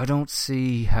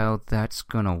see how that's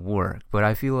gonna work, but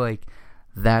I feel like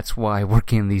that's why we're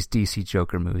getting these DC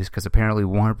Joker movies, because apparently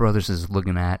Warner Brothers is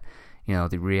looking at, you know,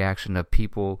 the reaction of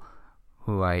people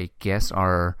who I guess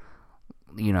are,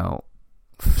 you know,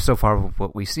 so far with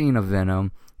what we've seen of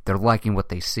Venom, they're liking what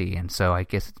they see, and so I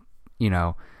guess, you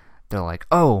know, they're like,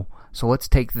 oh, so let's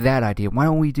take that idea. Why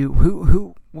don't we do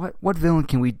what villain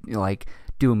can we, like,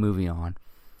 do a movie on?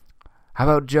 How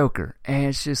about Joker? And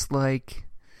it's just like,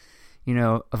 you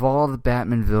know, of all the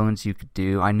Batman villains you could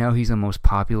do, I know he's the most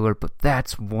popular, but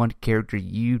that's one character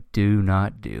you do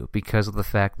not do, because of the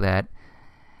fact that,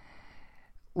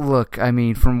 look, I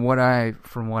mean, from what I've,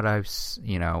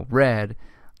 you know, read,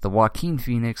 the Joaquin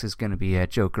Phoenix is going to be a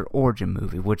Joker origin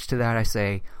movie, which to that I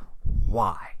say,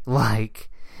 why? Like,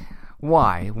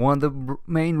 why? One of the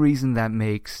main reasons that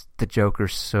makes the Joker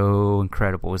so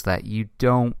incredible is that you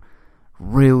don't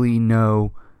really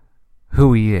know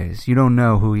who he is. You don't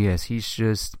know who he is. He's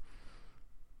just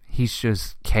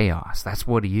chaos. That's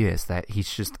what he is. That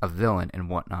he's just a villain and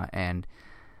whatnot. And,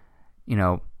 you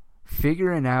know,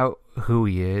 figuring out who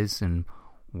he is and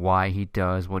why he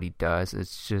does what he does,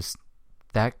 it's just,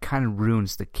 that kind of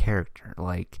ruins the character.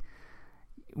 Like,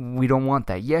 we don't want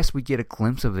that. Yes, we get a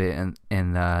glimpse of it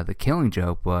in the Killing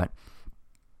Joke, but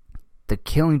the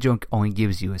Killing Joke only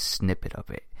gives you a snippet of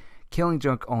it. Killing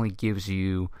Joke only gives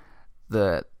you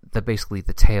the basically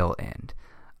the tail end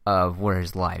of where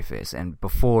his life is, and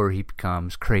before he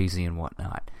becomes crazy and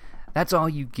whatnot. That's all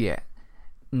you get.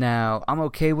 Now, I'm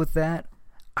okay with that.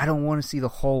 I don't want to see the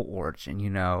whole origin, you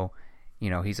know,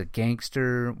 he's a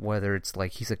gangster, whether it's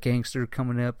like he's a gangster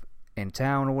coming up in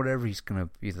town or whatever. He's gonna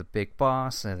be the big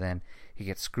boss, and then he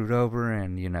gets screwed over,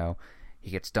 and he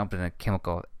gets dumped in a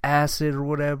chemical acid or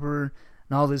whatever,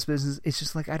 and all this business. It's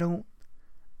just like I don't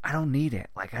need it.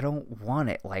 Like, I don't want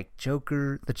it. Like,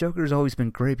 the Joker's always been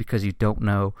great because you don't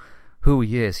know who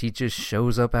he is. He just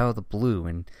shows up out of the blue,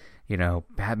 and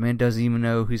Batman doesn't even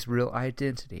know his real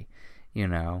identity.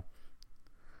 I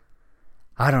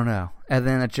don't know. And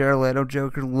then a Jared Leto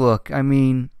Joker, look, I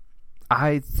mean,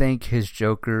 I think his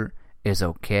Joker is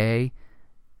okay,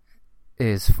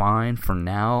 is fine for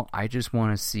now. I just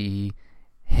want to see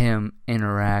him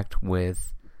interact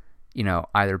with,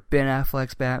 either Ben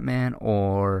Affleck's Batman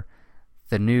or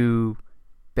the new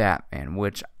Batman,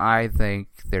 which I think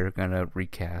they're going to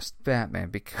recast Batman,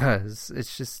 because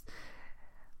it's just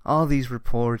all these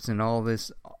reports and all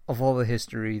this, of all the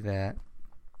history that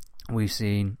we've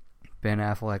seen. Ben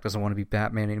Affleck doesn't want to be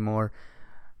Batman anymore.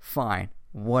 Fine,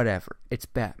 whatever. It's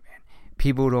Batman.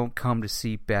 People don't come to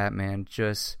see Batman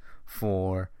just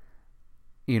for,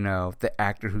 the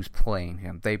actor who's playing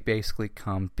him. They basically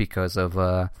come because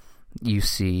of, you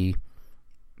see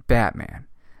Batman.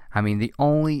 I mean, the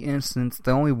only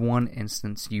one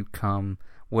instance you come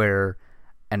where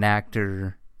an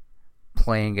actor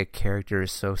playing a character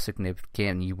is so significant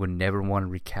and you would never want to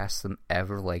recast them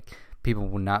ever, like, people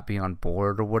will not be on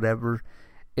board or whatever,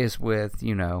 is with,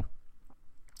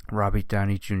 Robert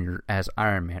Downey Jr. as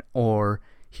Iron Man or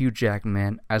Hugh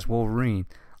Jackman as Wolverine.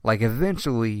 Like,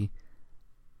 eventually,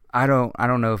 I don't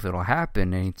know if it'll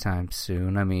happen anytime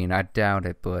soon. I mean, I doubt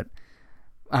it, but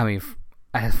I mean,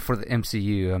 for the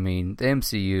MCU, the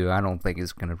MCU I don't think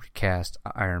is going to recast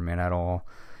Iron Man at all,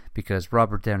 because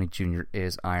Robert Downey Jr.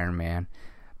 is Iron Man.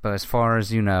 But as far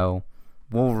as,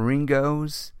 Wolverine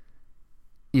goes,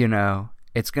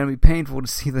 it's going to be painful to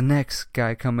see the next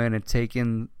guy come in and take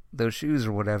in those shoes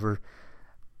or whatever.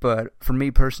 But for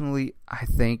me personally, I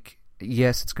think,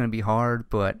 yes, it's going to be hard,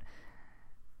 but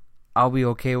I'll be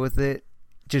okay with it.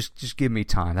 Just give me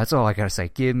time. That's all I got to say.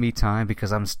 Give me time,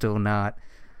 because I'm still not...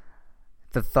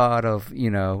 The thought of,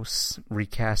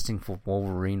 recasting for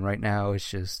Wolverine right now is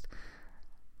just...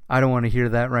 I don't want to hear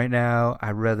that right now.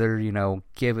 I'd rather,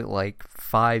 give it like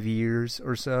 5 years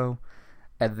or so,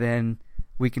 and then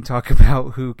we can talk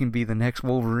about who can be the next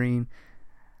Wolverine.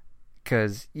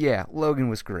 Because, yeah, Logan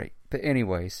was great. But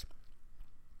anyways.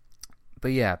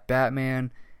 But yeah,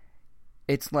 Batman,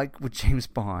 it's like with James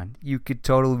Bond. You could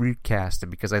totally recast it,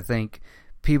 because I think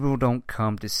people don't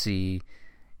come to see,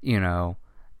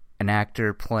 an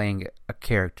actor playing a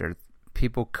character.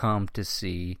 People come to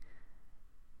see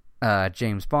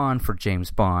James Bond for James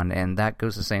Bond, and that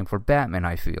goes the same for Batman,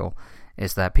 I feel.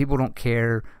 Is that people don't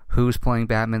care who's playing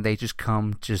Batman, they just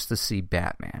come just to see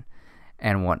Batman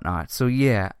and whatnot. So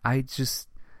yeah, either,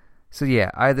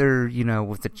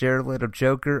 with the Jared Leto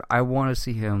Joker, I want to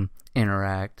see him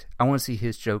interact. I want to see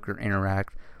his Joker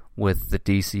interact with the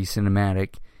DC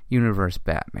Cinematic Universe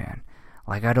Batman.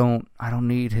 Like, I don't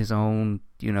need his own,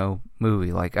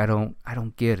 movie. Like, I don't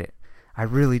get it. I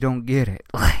really don't get it.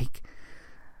 Like,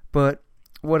 but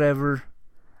whatever.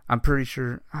 I'm pretty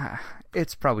sure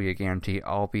it's probably a guarantee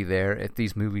I'll be there. If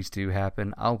these movies do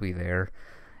happen, I'll be there.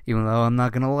 Even though I'm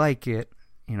not going to like it,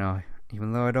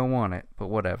 even though I don't want it, but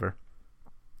whatever.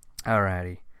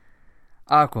 Alrighty.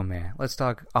 Aquaman. Let's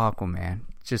talk Aquaman,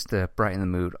 just to brighten the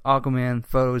mood. Aquaman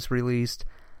photos released.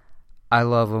 I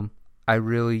love them.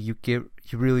 You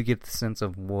really get the sense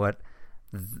of what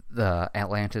the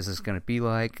Atlantis is going to be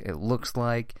like, it looks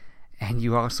like, and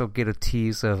you also get a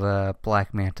tease of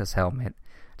Black Manta's helmet.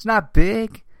 It's not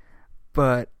big,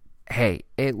 but hey,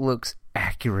 it looks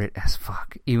accurate as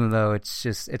fuck, even though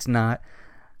it's not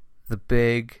the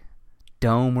big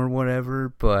dome or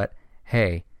whatever. But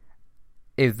hey,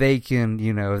 if they can,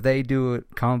 if they do a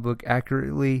comic book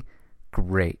accurately,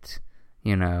 great.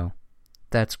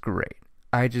 That's great.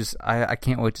 I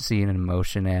can't wait to see it in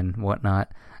motion and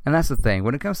whatnot. And that's the thing.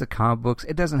 When it comes to comic books,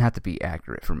 it doesn't have to be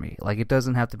accurate for me. Like, it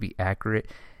doesn't have to be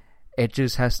accurate. It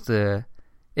just has to...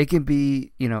 It can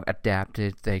be,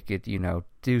 adapted. They could,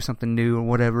 do something new or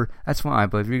whatever. That's fine.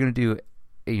 But if you're going to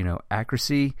do,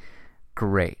 accuracy,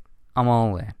 great. I'm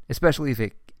all in. Especially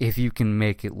if you can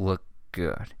make it look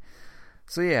good.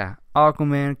 So yeah,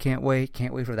 Aquaman, can't wait.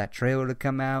 Can't wait for that trailer to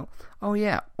come out. Oh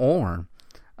yeah, Orm.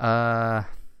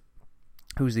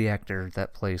 Who's the actor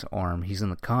that plays Orm? He's in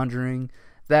The Conjuring.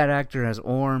 That actor has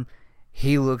Orm.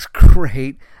 He looks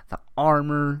great. The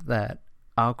armor that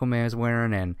Aquaman is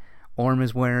wearing and Orm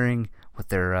is wearing with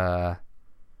their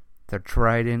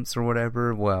tridents or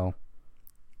whatever. Well,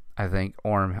 I think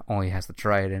Orm only has the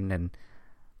trident and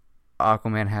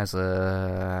Aquaman has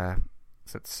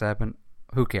is it 7?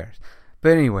 Who cares?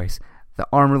 But anyways, The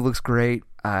armor looks great.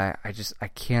 I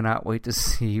cannot wait to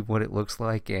see what it looks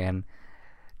like. And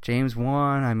James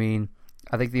Wan, I mean,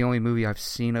 I think the only movie I've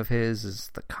seen of his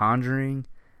is The Conjuring,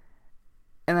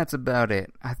 and that's about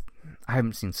it. I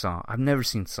haven't seen Saw. I've never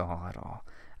seen Saw at all.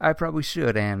 I probably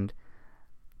should, and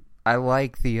I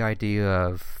like the idea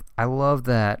of... I love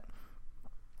the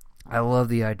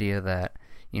idea that,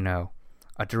 you know,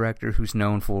 a director who's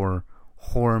known for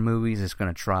horror movies is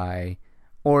going to try,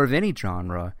 or of any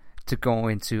genre, to go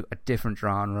into a different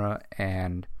genre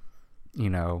and, you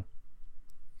know,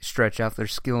 stretch out their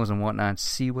skills and whatnot,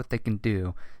 see what they can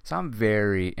do. So I'm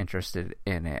very interested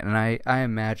in it, and I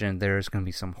imagine there's going to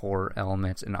be some horror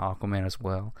elements in Aquaman as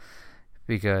well,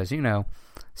 because, you know,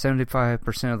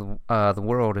 75% of the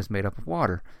world is made up of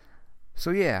water.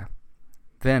 So yeah,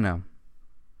 Venom.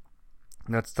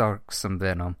 Let's talk some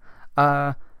Venom.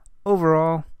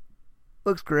 Overall,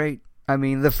 looks great. I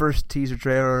mean, the first teaser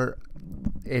trailer,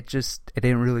 it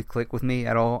didn't really click with me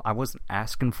at all. I wasn't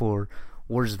asking for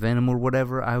where's Venom or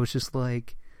whatever. I was just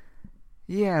like,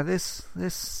 yeah, this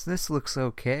looks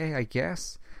okay, I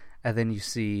guess. And then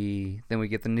we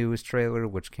get the newest trailer,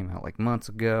 which came out like months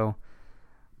ago.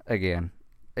 Again,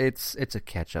 it's a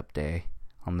catch-up day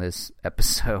on this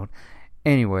episode.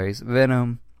 Anyways,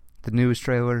 Venom, the newest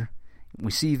trailer.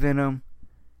 We see Venom.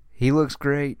 He looks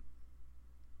great.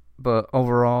 But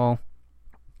overall,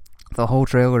 the whole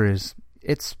trailer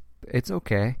it's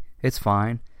okay. It's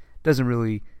fine. Doesn't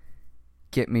really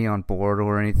get me on board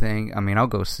or anything. I mean, I'll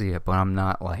go see it, but I'm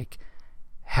not like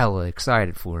hella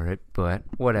excited for it. But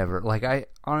whatever. Like, I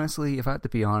honestly, if I have to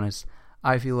be honest,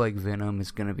 I feel like Venom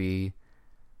is gonna be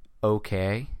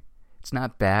okay. It's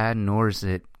not bad, nor is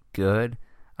it good.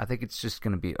 I think it's just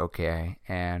gonna be okay,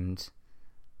 and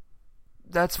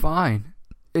that's fine.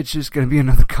 It's just gonna be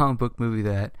another comic book movie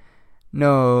that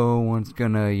no one's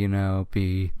gonna, you know,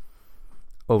 be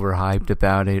overhyped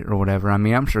about it or whatever. I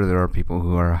mean, I'm sure there are people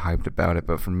who are hyped about it,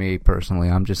 but for me personally,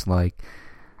 I'm just like,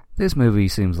 this movie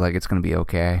seems like it's gonna be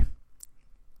okay.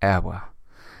 Well.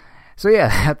 So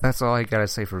yeah, that's all I gotta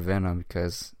say for Venom,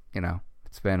 because, you know,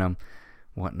 it's Venom,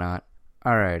 whatnot.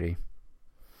 Alrighty.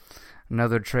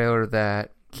 Another trailer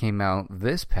that came out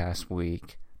this past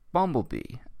week,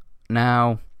 Bumblebee.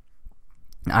 Now,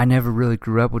 I never really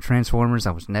grew up with Transformers.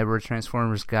 I was never a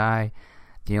Transformers guy.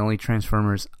 The only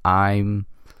Transformers I'm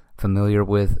familiar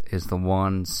with is the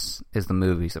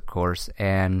movies, of course.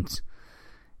 And,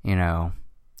 you know,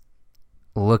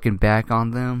 looking back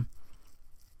on them,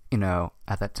 you know,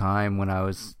 at that time when I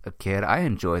was a kid, I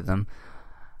enjoyed them.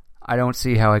 I don't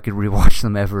see how I could rewatch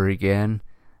them ever again.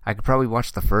 I could probably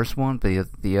watch the first one,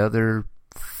 but the other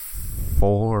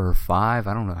 4 or 5,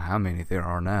 I don't know how many there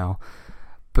are now.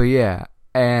 But yeah,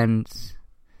 and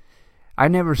I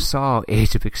never saw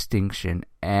Age of Extinction,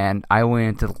 and I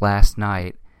went into last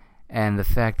night, and the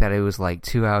fact that it was like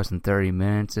 2 hours and 30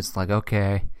 minutes, it's like,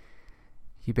 okay,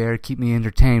 you better keep me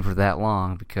entertained for that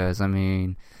long, because, I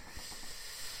mean,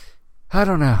 I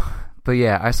don't know. But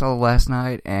yeah, I saw it last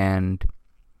night, and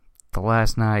the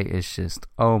last night is just,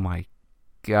 oh my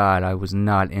god, I was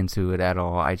not into it at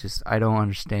all. I don't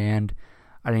understand.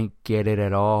 I didn't get it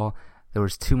at all. There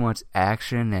was too much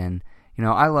action, and, you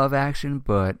know, I love action,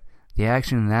 but the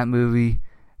action in that movie,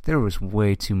 there was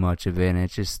way too much of it, and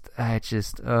it's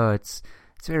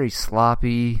very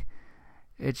sloppy.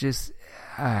 It just,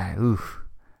 oof.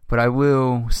 But I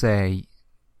will say,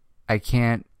 I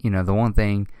can't, you know, the one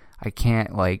thing I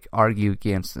can't, like, argue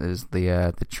against is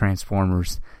the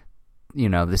Transformers. You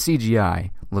know, the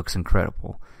CGI looks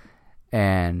incredible.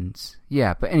 And,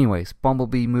 yeah, but anyways,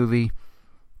 Bumblebee movie.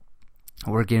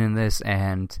 We're getting this,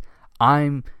 and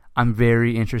I'm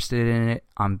very interested in it.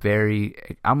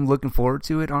 I'm looking forward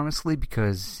to it, honestly,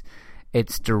 because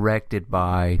it's directed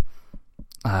by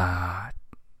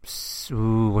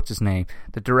what's his name?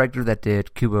 The director that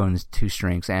did Kubo and the Two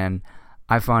Strings, and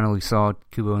I finally saw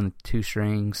Kubo and the Two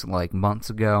Strings like months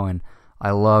ago, and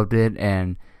I loved it,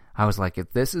 and I was like,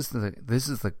 if this is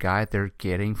the guy they're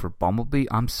getting for Bumblebee,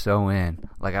 I'm so in.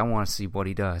 Like, I want to see what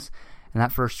he does. And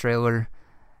that first trailer,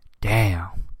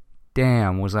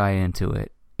 damn was I into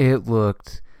it. It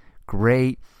looked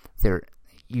great.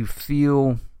 You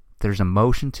feel there's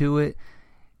emotion to it.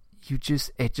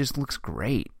 It just looks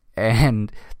great.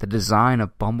 And the design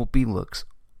of Bumblebee looks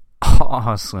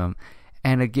awesome.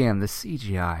 And again, the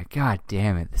CGI, god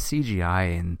damn it, the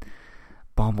CGI in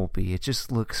Bumblebee, it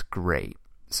just looks great.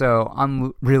 So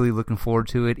I'm really looking forward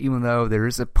to it, even though there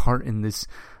is a part in this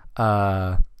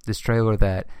trailer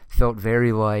that felt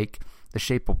very like The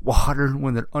Shape of Water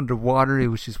when they're underwater. It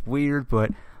was just weird,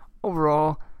 but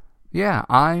overall, yeah,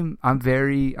 I'm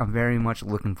very much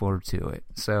looking forward to it.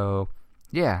 So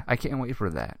yeah, I can't wait for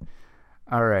that.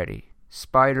 Alrighty.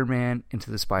 Spider-Man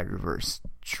Into the Spider-Verse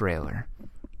trailer.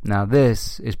 Now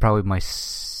this is probably my...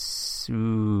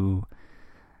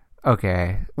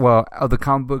 Okay. Well, of the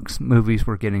comic books movies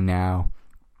we're getting now,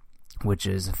 which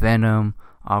is Venom,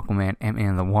 Aquaman, Ant-Man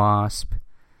and the Wasp.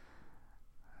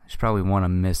 There's probably one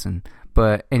I'm missing.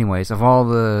 But anyways, of all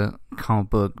the comic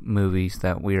book movies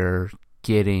that we're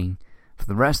getting for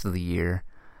the rest of the year,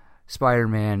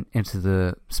 Spider-Man Into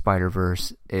the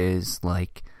Spider-Verse is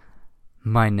like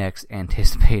my next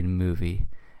anticipated movie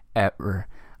ever.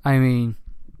 I mean,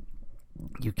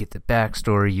 you get the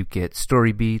backstory, you get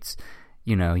story beats,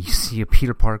 you know, you see a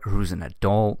Peter Parker who's an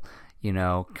adult, you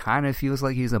know, kind of feels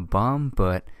like he's a bum,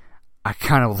 but I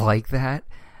kind of like that.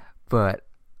 But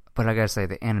I gotta say,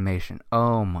 the animation,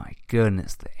 oh my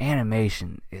goodness, the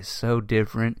animation is so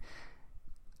different.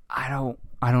 I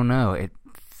don't know.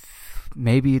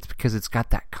 Maybe it's because it's got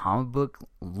that comic book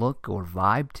look or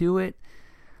vibe to it.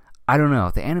 I don't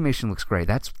know. The animation looks great.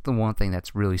 That's the one thing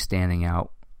that's really standing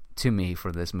out to me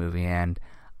for this movie, and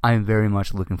I'm very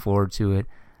much looking forward to it.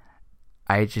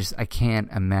 I can't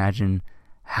imagine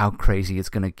how crazy it's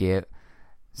gonna get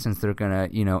since they're gonna,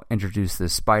 you know, introduce the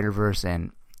Spider-Verse,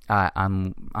 and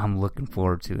I'm looking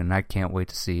forward to it, and I can't wait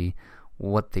to see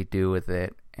what they do with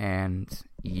it. And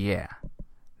yeah,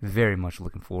 very much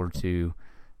looking forward to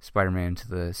Spider-Man Into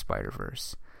the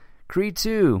Spider-Verse. Creed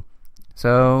 2.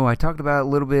 So I talked about a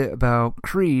little bit about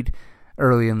Creed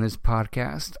early in this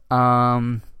podcast.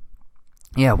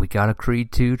 Yeah, we got a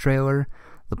Creed 2 trailer.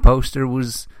 The poster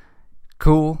was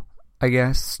cool, I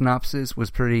guess. Synopsis was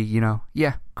pretty, you know,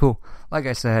 yeah, cool. Like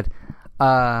I said,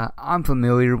 I'm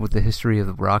familiar with the history of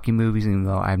the Rocky movies, even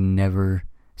though I've never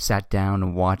sat down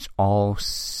and watched all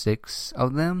 6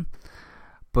 of them.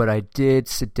 But I did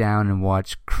sit down and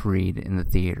watch Creed in the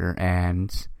theater,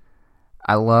 and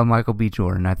I love Michael B.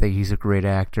 Jordan. I think he's a great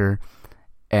actor.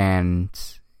 And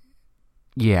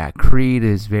yeah, Creed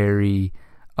is very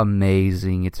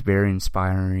amazing. It's very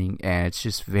inspiring, and it's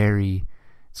just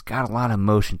it's got a lot of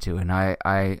emotion to it.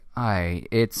 And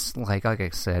it's like I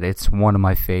said, it's one of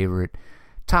my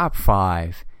top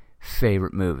 5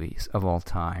 favorite movies of all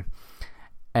time.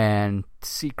 And to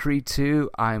see Creed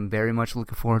 2, I'm very much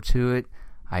looking forward to it.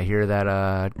 I hear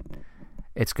that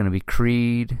it's going to be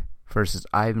Creed versus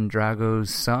Ivan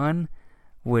Drago's son,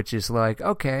 which is like,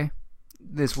 okay,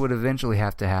 this would eventually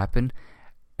have to happen.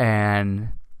 And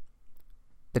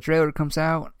the trailer comes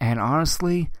out, and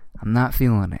honestly, I'm not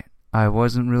feeling it. I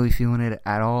wasn't really feeling it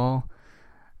at all.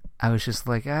 I was just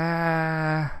like,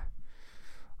 I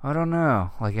don't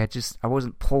know. Like, I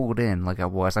wasn't pulled in like I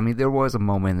was. I mean, there was a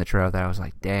moment in the trailer that I was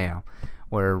like, damn,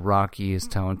 where Rocky is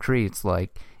telling Creed, it's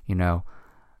like, you know,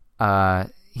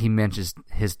 he mentions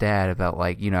his dad about,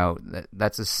 like, you know,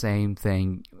 that's the same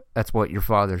thing. That's what your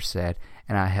father said,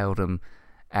 and I held him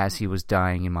as he was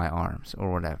dying in my arms,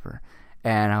 or whatever.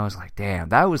 And I was like, damn,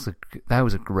 that was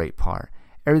a great part.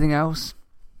 Everything else,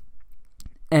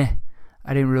 I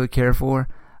didn't really care for.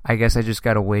 I guess I just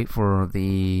gotta wait for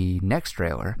the next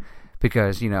trailer,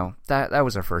 because, you know, that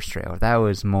was our first trailer. That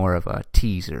was more of a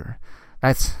teaser.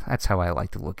 That's how I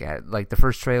like to look at it. Like, the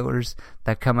first trailers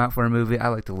that come out for a movie, I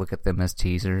like to look at them as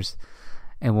teasers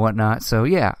and whatnot. So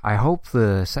yeah, I hope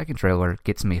the second trailer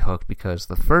gets me hooked, because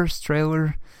the first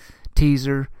trailer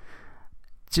teaser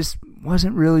just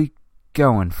wasn't really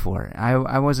going for it.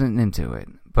 I wasn't into it.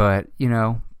 But, you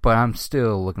know, I'm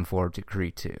still looking forward to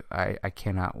Creed 2. I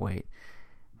cannot wait.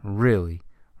 Really,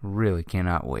 really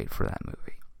cannot wait for that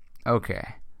movie.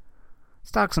 Okay.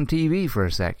 Let's talk some TV for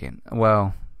a second.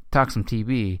 Well, talk some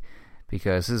TV,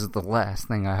 because this is the last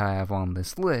thing I have on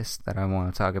this list that I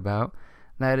want to talk about.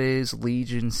 That is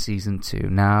Legion Season 2.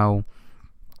 Now,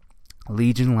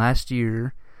 Legion last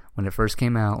year, when it first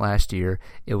came out last year,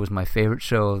 it was my favorite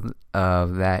show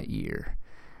of that year.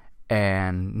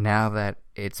 And now that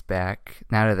it's back,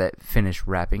 now that it finished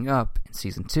wrapping up in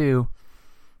Season 2,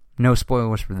 no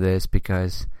spoilers for this,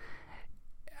 because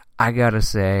I gotta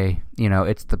say, you know,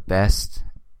 it's the best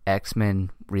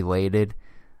X-Men related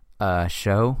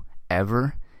show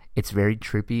ever. It's very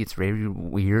trippy. It's very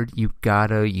weird. You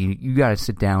gotta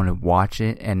sit down and watch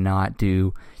it, and not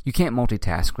do. You can't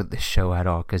multitask with this show at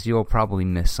all, because you'll probably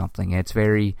miss something. It's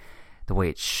the way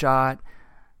it's shot.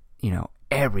 You know,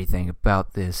 everything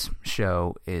about this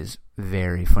show is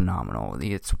very phenomenal.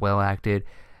 It's well acted,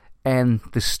 and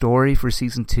the story for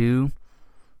Season 2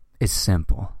 is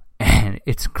simple, and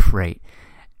it's great.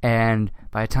 And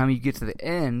by the time you get to the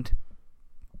end,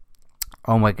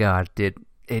 oh my god,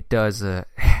 it does a...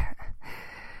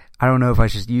 I don't know if I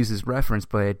should use this reference,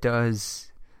 but it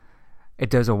does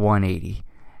a 180.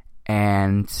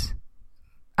 And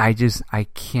I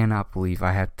cannot believe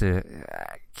I have to...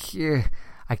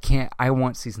 I can't. I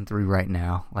want season 3 right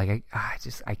now. Like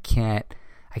I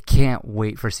can't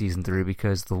wait for season 3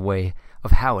 because the way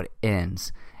of how it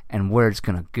ends and where it's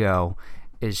gonna go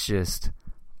is just,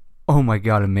 oh my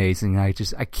god, amazing. I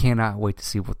cannot wait to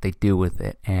see what they do with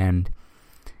it. And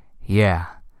yeah,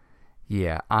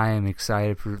 I am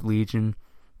excited for Legion.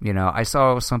 You know, I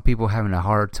saw some people having a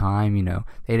hard time. You know,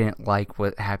 they didn't like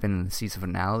what happened in the season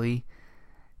finale.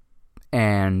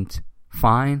 And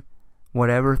fine,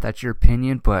 whatever, that's your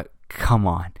opinion. But come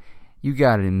on, you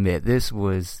gotta admit this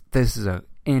is a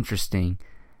interesting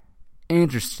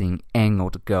angle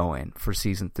to go in for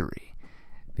season 3.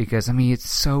 Because, I mean, it's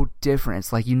so different.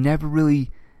 It's like you never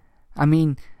really... I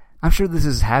mean, I'm sure this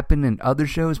has happened in other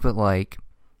shows, but, like,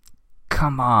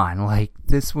 come on. Like,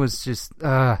 this was just...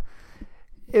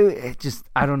 It just...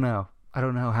 I don't know. I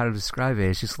don't know how to describe it.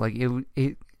 It's just like...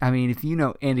 I mean, if you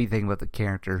know anything about the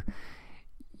character,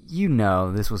 you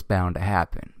know this was bound to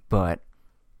happen. But,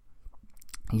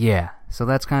 yeah. So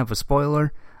that's kind of a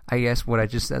spoiler, I guess, what I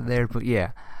just said there. But,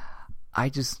 yeah. Oh,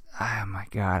 my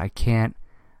God. I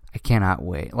cannot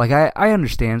wait. Like, I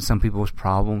understand some people's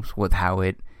problems with how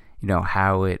it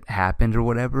happened or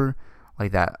whatever.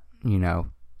 Like that, you know,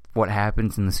 what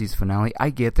happens in the season finale. I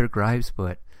get their gripes,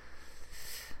 but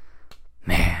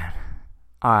man,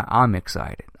 I'm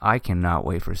excited. I cannot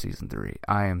wait for season 3.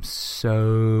 I am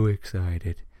so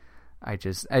excited.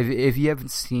 If you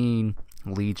haven't seen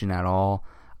Legion at all,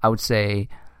 I would say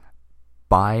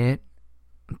buy it.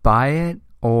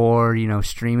 Or, you know,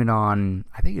 stream it on,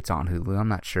 I think it's on Hulu, I'm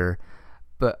not sure.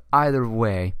 But either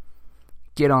way,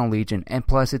 get on Legion. And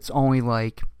plus, it's only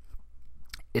like,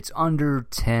 it's under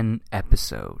 10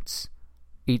 episodes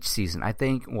each season. I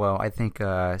think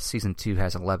season 2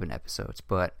 has 11 episodes.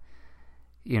 But,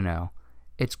 you know,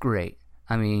 it's great.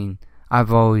 I mean,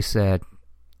 I've always said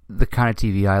the kind of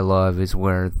TV I love is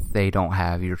where they don't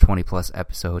have your 20 plus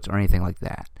episodes or anything like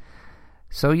that.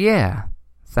 So, yeah.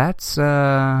 That's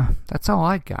all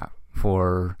I got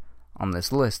for on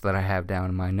this list that I have down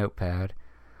in my notepad.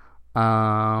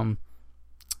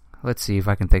 Let's see if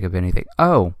I can think of anything.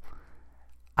 Oh,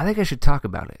 I think I should talk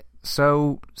about it.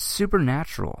 So,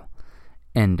 Supernatural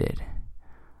ended.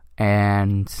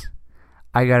 And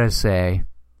I gotta say,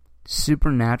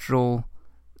 Supernatural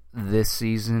this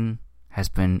season has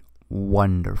been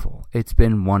wonderful. It's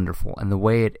been wonderful. And the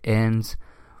way it ends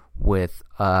with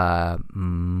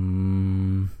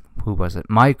who was it?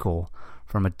 Michael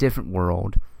from a different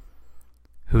world,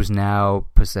 who's now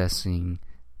possessing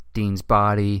Dean's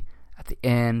body at the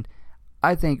end.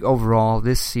 I think overall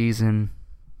this season,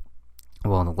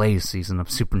 well, the latest season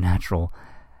of Supernatural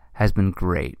has been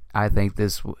great. I think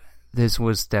this is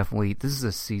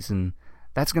a season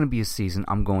that's going to be a season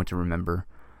I'm going to remember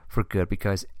for good,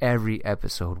 because every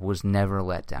episode was never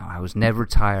let down. I was never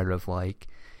tired of, like,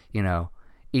 you know,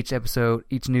 each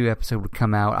new episode would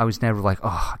come out. I was never like,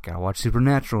 oh, I gotta watch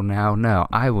Supernatural now. No,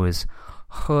 I was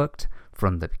hooked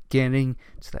from the beginning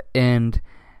to the end.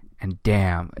 And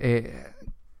damn,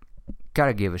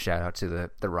 gotta give a shout out to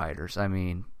the writers. I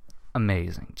mean,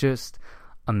 amazing. Just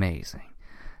amazing.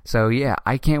 So yeah,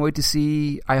 I can't wait to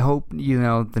see. I hope, you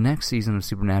know, the next season of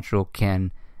Supernatural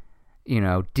can, you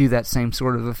know, do that same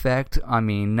sort of effect. I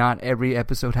mean, not every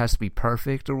episode has to be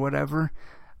perfect or whatever,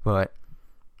 but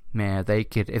man,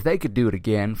 if they could do it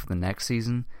again for the next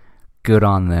season, good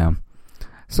on them.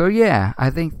 So yeah, I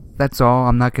think that's all.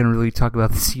 I'm not going to really talk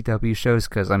about the CW shows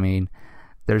because, I mean,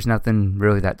 there's nothing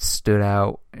really that stood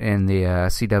out in the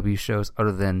CW shows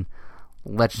other than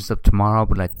Legends of Tomorrow,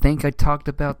 but I think I talked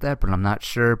about that, but I'm not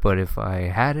sure. But if I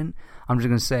hadn't, I'm just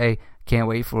going to say, can't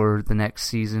wait for the next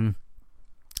season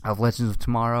of Legends of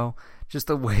Tomorrow. Just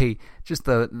the way, just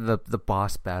the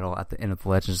boss battle at the end of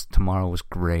Legends of Tomorrow was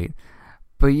great.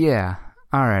 But yeah,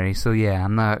 alrighty, so yeah,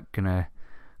 I'm not gonna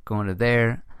go into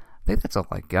there. I think that's all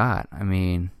I got. I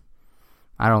mean,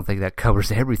 I don't think that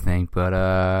covers everything, but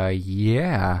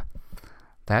yeah,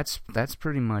 that's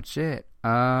pretty much it.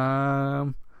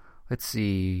 Let's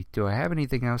see, do I have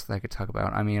anything else that I could talk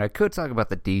about? I mean, I could talk about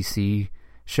the DC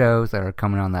shows that are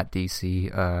coming on that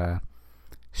DC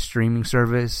streaming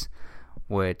service,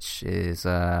 which is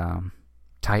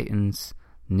Titans,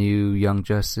 new Young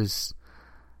Justice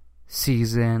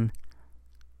season,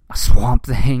 a Swamp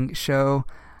Thing show,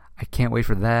 I can't wait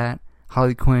for that.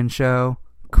 Harley Quinn show,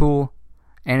 cool.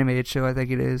 Animated show, I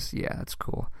think it is. Yeah, that's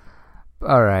cool.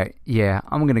 Alright, yeah,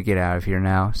 I'm gonna get out of here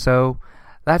now. So,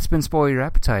 that's been Spoil Your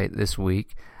Appetite this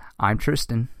week. I'm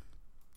Tristan.